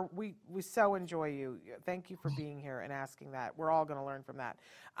Parker, we so enjoy you. Thank you for being here and asking that. We're all going to learn from that.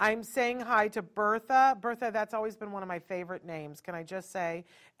 I'm saying hi to Bertha. Bertha, that's always been one of my favorite names, can I just say?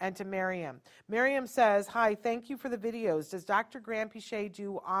 And to Miriam. Miriam says, hi, thank you for the videos. Does Dr. Grant-Pichet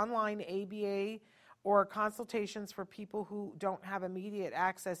do online ABA or consultations for people who don't have immediate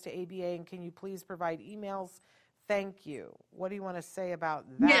access to ABA? And can you please provide emails? Thank you. What do you want to say about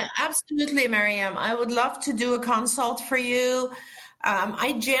that? Yeah, absolutely, Miriam. I would love to do a consult for you.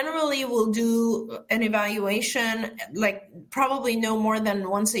 I generally will do an evaluation, like probably no more than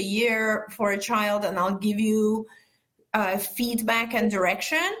once a year for a child, and I'll give you feedback and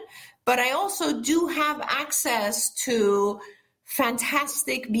direction. But I also do have access to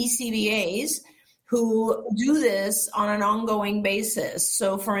fantastic BCBAs who do this on an ongoing basis.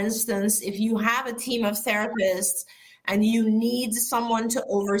 So for instance, if you have a team of therapists and you need someone to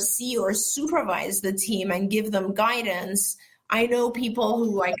oversee or supervise the team and give them guidance, I know people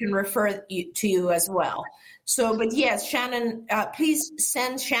who I can refer to you as well. So, but yes, Shannon, please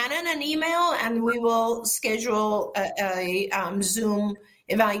send Shannon an email and we will schedule a Zoom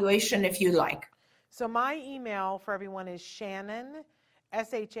evaluation if you like. So my email for everyone is Shannon,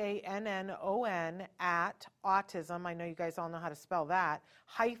 SHANNON @autism. I know you guys all know how to spell that.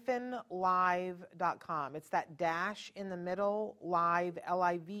 -live.com. It's that dash in the middle, live,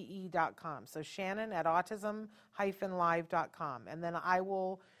 LIVE.com. So Shannon at autism-live.com. And then I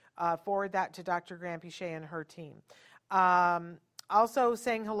will forward that to Dr. Grant-Pichet and her team. Also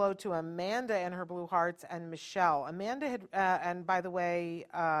saying hello to Amanda and her Blue Hearts and Michelle. Amanda had, and by the way,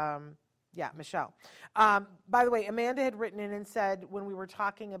 Michelle. By the way, Amanda had written in and said, when we were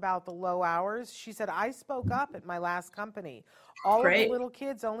talking about the low hours, she said, I spoke up at my last company. All Great. Of the little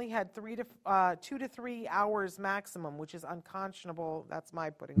kids only had 2 to 3 hours maximum, which is unconscionable. That's my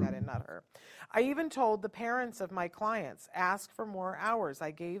putting that in, not her. I even told the parents of my clients, ask for more hours.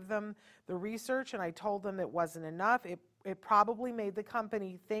 I gave them the research and I told them it wasn't enough. It probably made the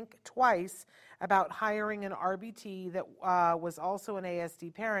company think twice about hiring an RBT that was also an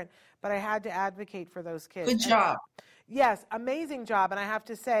ASD parent, but I had to advocate for those kids. Good job. Yes, amazing job. And I have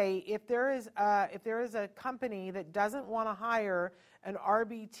to say, if there is a company that doesn't want to hire an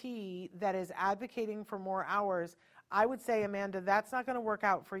RBT that is advocating for more hours, I would say, Amanda, that's not going to work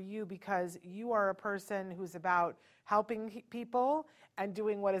out for you, because you are a person who's about helping people and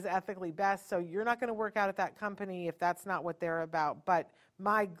doing what is ethically best. So you're not going to work out at that company if that's not what they're about. But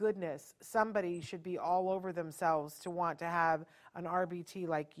my goodness, somebody should be all over themselves to want to have an RBT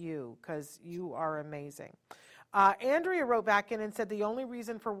like you, because you are amazing. Andrea wrote back in and said the only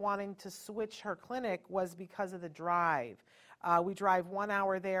reason for wanting to switch her clinic was because of the drive. We drive 1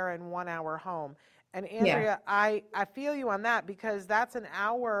 hour there and 1 hour home. And Andrea, yeah. I feel you on that, because that's an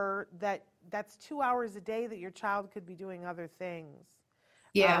hour that's 2 hours a day that your child could be doing other things.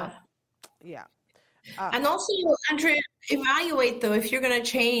 Yeah. Yeah. And also, Andrea, evaluate though, if you're going to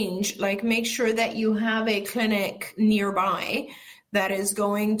change, like make sure that you have a clinic nearby that is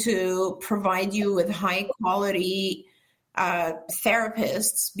going to provide you with high quality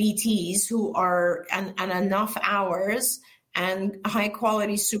therapists, BTs, who are and enough hours and high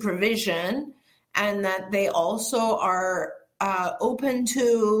quality supervision, and that they also are open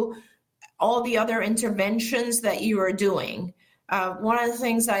to all the other interventions that you are doing. One of the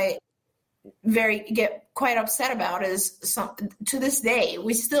things I get quite upset about is to this day,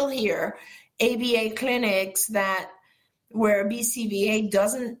 we still hear ABA clinics where BCBA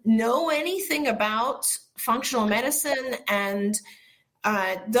doesn't know anything about functional medicine and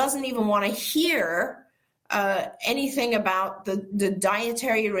doesn't even want to hear anything about the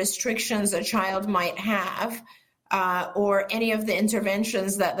dietary restrictions a child might have, or any of the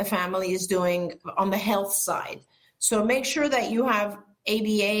interventions that the family is doing on the health side. So make sure that you have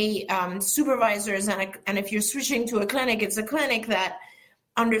ABA supervisors, and if you're switching to a clinic, it's a clinic that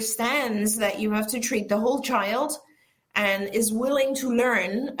understands that you have to treat the whole child and is willing to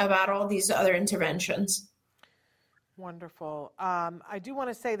learn about all these other interventions. Wonderful. I do want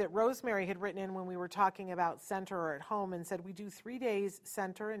to say that Rosemary had written in when we were talking about center or at home and said we do 3 days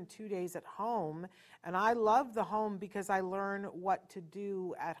center and 2 days at home. And I love the home because I learn what to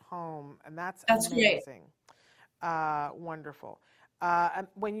do at home. And that's amazing. Wonderful.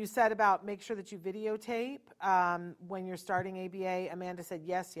 When you said about make sure that you videotape when you're starting ABA, Amanda said,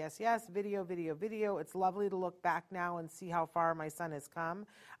 yes, video. It's lovely to look back now and see how far my son has come.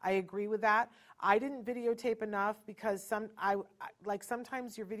 I agree with that. I didn't videotape enough because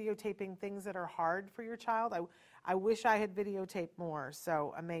sometimes you're videotaping things that are hard for your child. I wish I had videotaped more,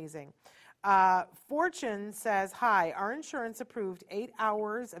 so amazing. Fortune says, hi, our insurance approved 8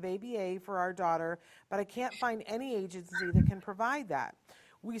 hours of ABA for our daughter, but I can't find any agency that can provide that.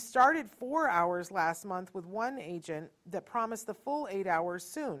 We started 4 hours last month with one agent that promised the full 8 hours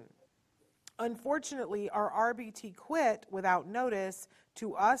soon. Unfortunately, our RBT quit without notice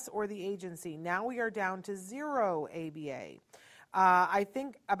to us or the agency. Now we are down to 0 ABA.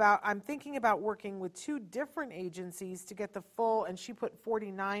 I'm thinking about working with 2 different agencies to get the full, and she put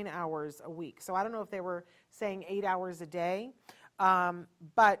 49 hours a week. So I don't know if they were saying 8 hours a day,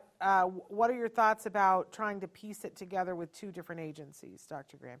 but what are your thoughts about trying to piece it together with 2 different agencies,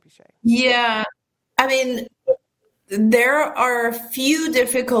 Dr. Grant-Pichet? Yeah, I mean, there are a few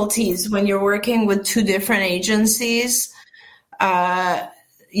difficulties when you're working with 2 different agencies.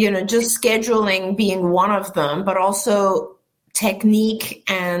 Just scheduling being one of them, but also technique.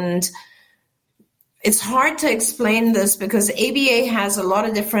 And it's hard to explain this because ABA has a lot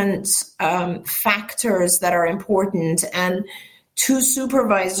of different factors that are important, and 2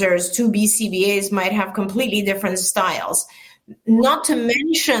 supervisors, 2 BCBAs might have completely different styles. Not to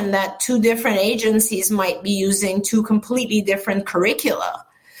mention that 2 different agencies might be using 2 completely different curricula.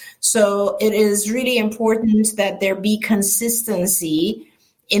 So it is really important that there be consistency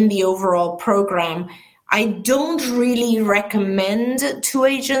in the overall program. I don't really recommend 2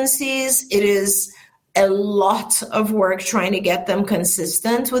 agencies. It is a lot of work trying to get them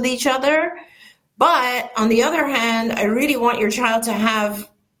consistent with each other. But on the other hand, I really want your child to have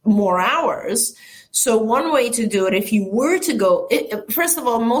more hours. So one way to do it, if you were to go, first of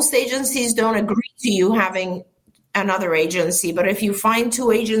all, most agencies don't agree to you having another agency. But if you find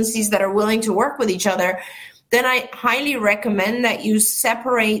 2 agencies that are willing to work with each other, then I highly recommend that you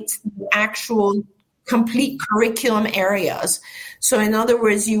separate the actual complete curriculum areas. So in other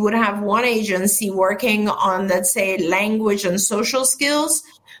words, you would have one agency working on, let's say, language and social skills,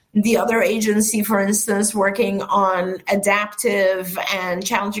 the other agency, for instance, working on adaptive and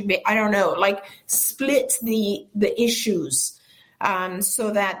challenging, I don't know, like split the issues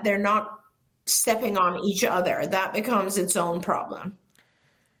so that they're not stepping on each other. That becomes its own problem.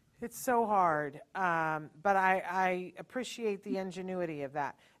 It's so hard, but I appreciate the ingenuity of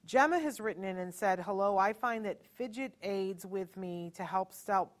that. Gemma has written in and said, hello, I find that fidget aids with me to help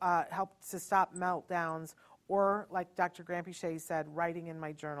stop meltdowns, or like Dr. Grant-Pichet said, writing in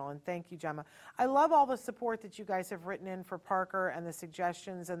my journal. And thank you, Gemma. I love all the support that you guys have written in for Parker and the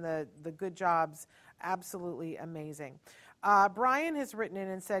suggestions and the good jobs. Absolutely amazing. Brian has written in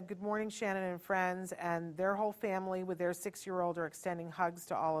and said, good morning, Shannon and friends, and their whole family with their 6-year-old are extending hugs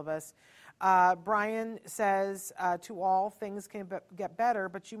to all of us. Brian says, to all, things can get better,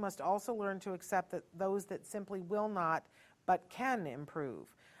 but you must also learn to accept that those that simply will not, but can improve.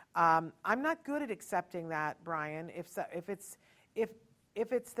 I'm not good at accepting that, Brian. If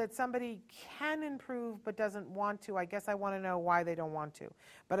it's that somebody can improve but doesn't want to, I guess I want to know why they don't want to.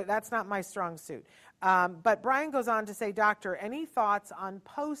 But that's not my strong suit. But Brian goes on to say, Doctor, any thoughts on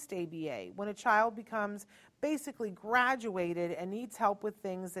post-ABA, when a child becomes basically graduated and needs help with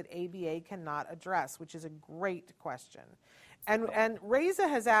things that ABA cannot address, which is a great question. And Reza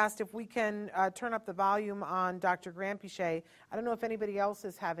has asked if we can turn up the volume on Dr. Granpeesheh. I don't know if anybody else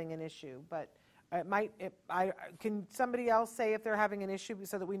is having an issue, but can somebody else say if they're having an issue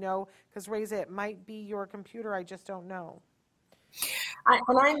so that we know? Because Reza, it might be your computer. I just don't know.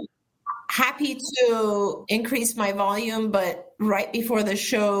 And I'm happy to increase my volume, but right before the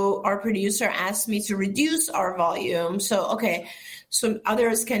show, our producer asked me to reduce our volume. So, okay, so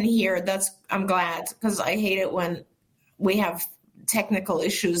others can hear. I'm glad, because I hate it when we have technical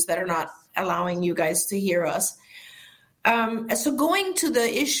issues that are not allowing you guys to hear us. So going to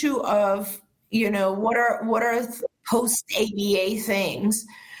the issue of, what are post-ABA things?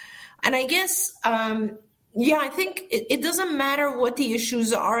 And I guess, I think it doesn't matter what the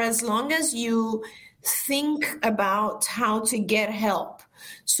issues are as long as you think about how to get help.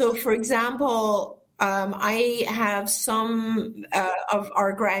 So, for example, I have some of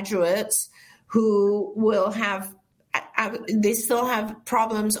our graduates who will they still have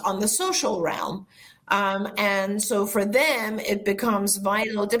problems on the social realm. And so for them, it becomes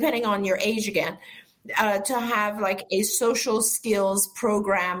vital, depending on your age again, to have like a social skills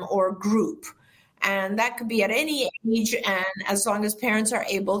program or group. And that could be at any age. And as long as parents are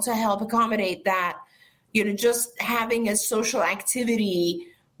able to help accommodate that, just having a social activity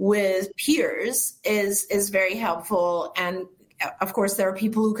with peers is very helpful. And of course, there are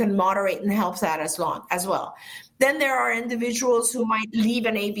people who can moderate and help that as well. Then there are individuals who might leave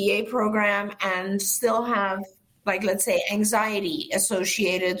an ABA program and still have, like, let's say, anxiety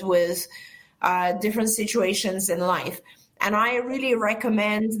associated with different situations in life. And I really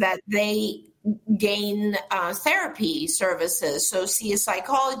recommend that they gain therapy services. So see a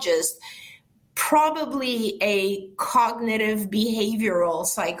psychologist, probably a cognitive behavioral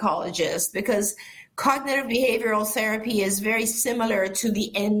psychologist, because cognitive behavioral therapy is very similar to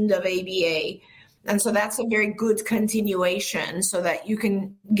the end of ABA. And so that's a very good continuation so that you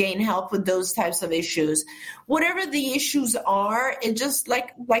can gain help with those types of issues. Whatever the issues are, it just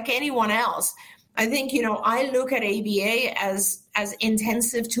like anyone else. I think, I look at ABA as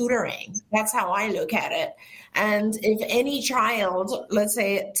intensive tutoring. That's how I look at it. And if any child, let's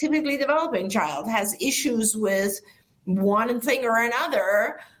say a typically developing child, has issues with one thing or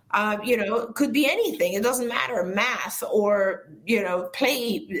another, it could be anything. It doesn't matter, math or,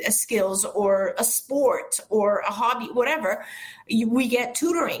 play skills or a sport or a hobby, whatever. We get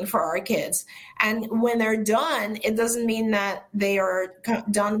tutoring for our kids. And when they're done, it doesn't mean that they are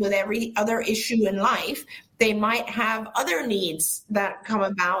done with every other issue in life. They might have other needs that come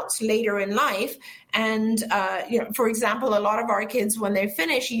about later in life. And, for example, a lot of our kids, when they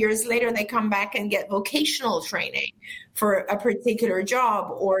finish, years later, they come back and get vocational training for a particular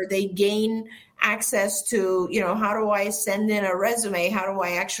job, or they gain access to, how do I send in a resume? How do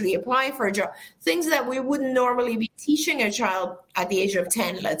I actually apply for a job? Things that we wouldn't normally be teaching a child at the age of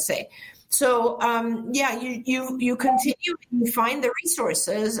 10, let's say. So, you continue, you find the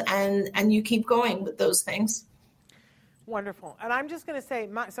resources, and you keep going with those things. Wonderful. And I'm just going to say,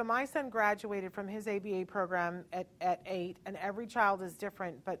 my son graduated from his ABA program at 8, and every child is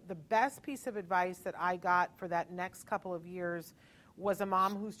different. But the best piece of advice that I got for that next couple of years was a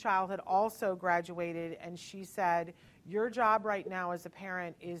mom whose child had also graduated, and she said, your job right now as a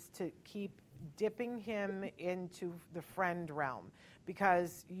parent is to keep dipping him into the friend realm,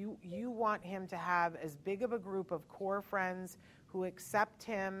 because you want him to have as big of a group of core friends who accept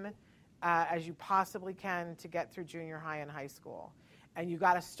him as you possibly can to get through junior high and high school. And you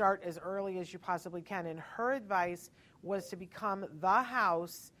got to start as early as you possibly can. And her advice was to become the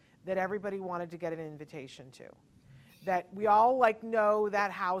house that everybody wanted to get an invitation to. That we all know that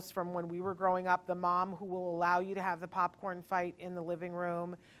house from when we were growing up, the mom who will allow you to have the popcorn fight in the living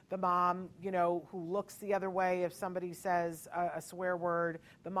room, the mom, who looks the other way if somebody says a swear word,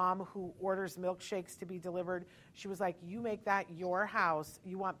 the mom who orders milkshakes to be delivered. She was like, you make that your house.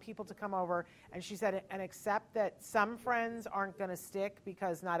 You want people to come over. And she said, and accept that some friends aren't going to stick,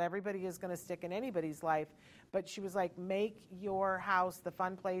 because not everybody is going to stick in anybody's life. But she was like, make your house the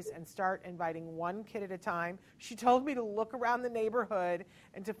fun place and start inviting one kid at a time. She told me to look around the neighborhood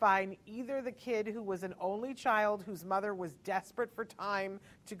and to find either the kid who was an only child whose mother was desperate for time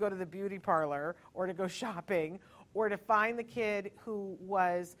to go to the beauty parlor or to go shopping, or to find the kid who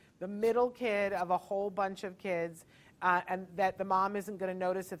was the middle kid of a whole bunch of kids, and that the mom isn't going to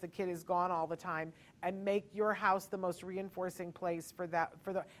notice if the kid is gone all the time, and make your house the most reinforcing place for that.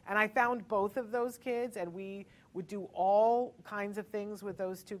 And I found both of those kids, and we would do all kinds of things with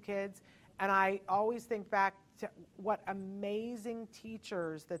those two kids. And I always think back to what amazing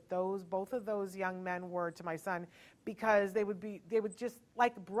teachers that both of those young men were to my son, because they would just,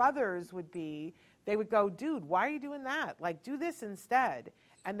 like brothers would be, they would go, dude, why are you doing that? Like, do this instead.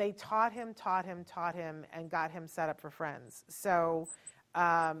 And they taught him, and got him set up for friends. So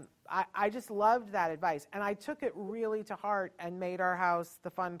I just loved that advice. And I took it really to heart and made our house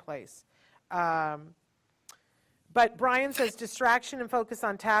the fun place. But Brian says distraction and focus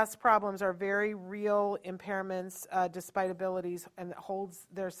on task problems are very real impairments despite abilities, and it holds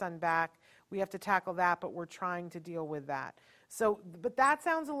their son back. We have to tackle that, but we're trying to deal with that. So, but that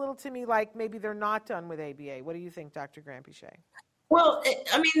sounds a little to me like maybe they're not done with ABA. What do you think, Dr. Grant-Piché? Well,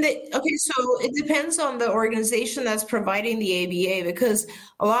 I mean, okay, so it depends on the organization that's providing the ABA, because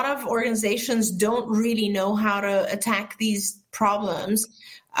a lot of organizations don't really know how to attack these problems.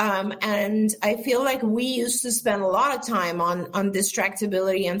 And I feel like we used to spend a lot of time on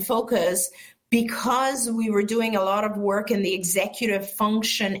distractibility and focus because we were doing a lot of work in the executive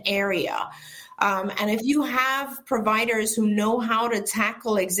function area. And if you have providers who know how to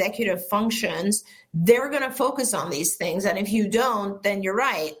tackle executive functions, they're going to focus on these things. And if you don't, then you're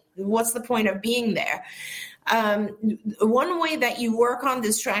right. What's the point of being there? One way that you work on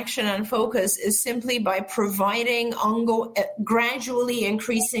distraction and focus is simply by providing gradually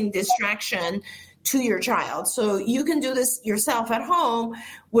increasing distraction to your child. So you can do this yourself at home,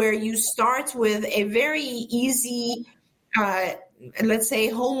 where you start with a very easy let's say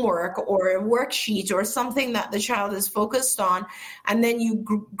homework or a worksheet or something that the child is focused on, and then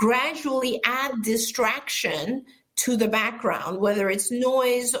you gradually add distraction to the background, whether it's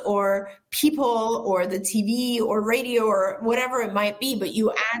noise or people or the TV or radio or whatever it might be, but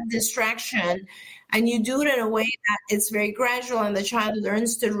you add distraction and you do it in a way that it's very gradual and the child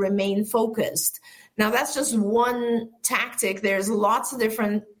learns to remain focused. Now, that's just one tactic. There's lots of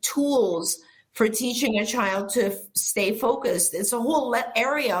different tools for teaching a child to stay focused. It's a whole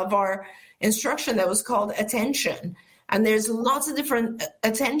area of our instruction that was called attention. And there's lots of different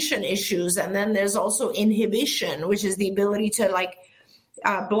attention issues. And then there's also inhibition, which is the ability to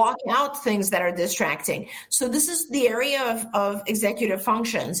block out things that are distracting. So this is the area of executive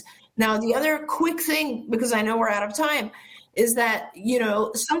functions. Now, the other quick thing, because I know we're out of time, is that,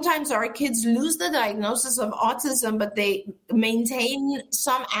 sometimes our kids lose the diagnosis of autism, but they maintain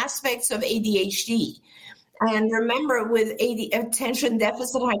some aspects of ADHD. And remember, with attention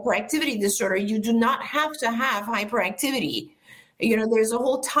deficit hyperactivity disorder, you do not have to have hyperactivity. There's a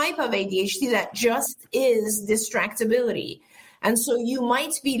whole type of ADHD that just is distractibility. And so you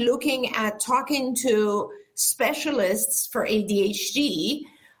might be looking at talking to specialists for ADHD,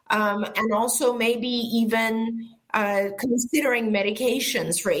 and also maybe even considering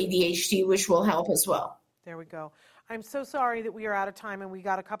medications for ADHD, which will help as well. There we go. I'm so sorry that we are out of time, and we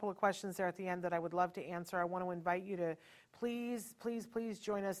got a couple of questions there at the end that I would love to answer. I want to invite you to please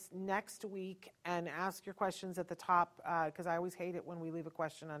join us next week and ask your questions at the top, because I always hate it when we leave a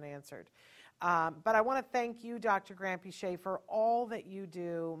question unanswered. But I want to thank you, Dr. Grant-Piché, for all that you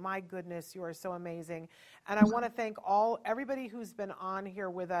do. My goodness, you are so amazing. And I want to thank everybody who's been on here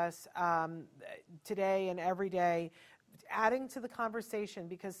with us today and every day, adding to the conversation,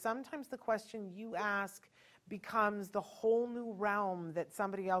 because sometimes the question you ask becomes the whole new realm that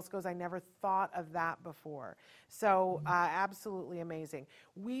somebody else goes, I never thought of that before. So absolutely amazing.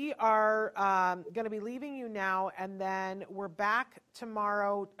 We are going to be leaving you now, and then we're back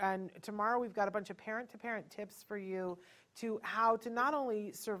tomorrow. And tomorrow we've got a bunch of parent-to-parent tips for you to how to not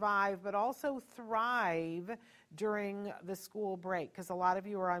only survive, but also thrive during the school break, because a lot of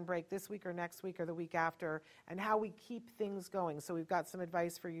you are on break this week or next week or the week after, and how we keep things going. So we've got some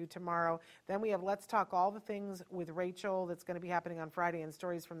advice for you tomorrow. Then we have Let's Talk All the Things with Rachel that's going to be happening on Friday, and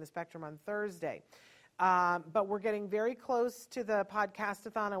Stories from the Spectrum on Thursday. But we're getting very close to the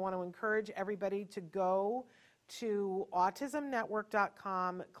podcastathon. I want to encourage everybody to go to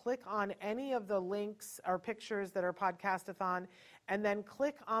autismnetwork.com, click on any of the links or pictures that are podcastathon, and then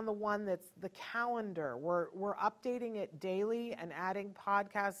click on the one that's the calendar. We're updating it daily and adding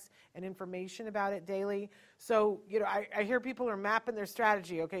podcasts and information about it daily. So, I hear people are mapping their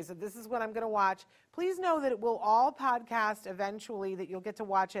strategy. Okay, so this is what I'm going to watch. Please know that it will all podcast eventually, that you'll get to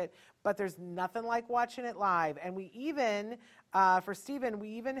watch it, but there's nothing like watching it live. And we even, for Stephen, we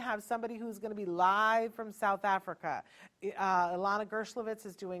even have somebody who's going to be live from South Africa. Ilana Gershlovitz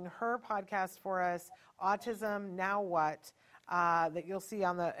is doing her podcast for us, Autism, Now What? That you'll see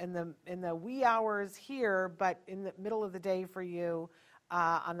in the wee hours here, but in the middle of the day for you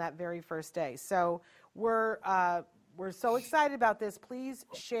on that very first day. So we're we're so excited about this. Please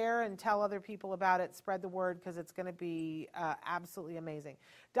share and tell other people about it. Spread the word because it's going to be absolutely amazing.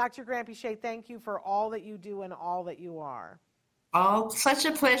 Dr. Granpeesheh, thank you for all that you do and all that you are. Oh, such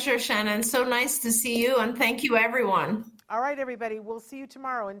a pleasure, Shannon. So nice to see you, and thank you, everyone. All right, everybody. We'll see you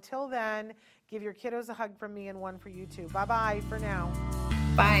tomorrow. Until then, give your kiddos a hug from me and one for you too. Bye-bye for now.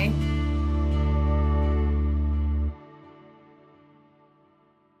 Bye.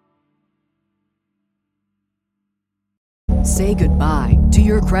 Say goodbye to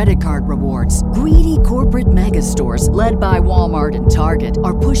your credit card rewards. Greedy corporate mega stores, led by Walmart and Target,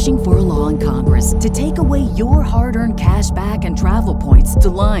 are pushing for a law in Congress to take away your hard-earned cash back and travel points to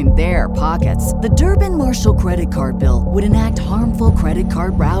line their pockets. The Durbin-Marshall credit card bill would enact harmful credit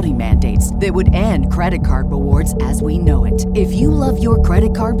card routing mandates that would end credit card rewards as we know it. If you love your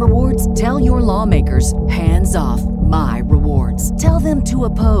credit card rewards, tell your lawmakers, hands off my rewards. Tell them to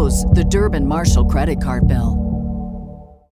oppose the Durbin-Marshall credit card bill.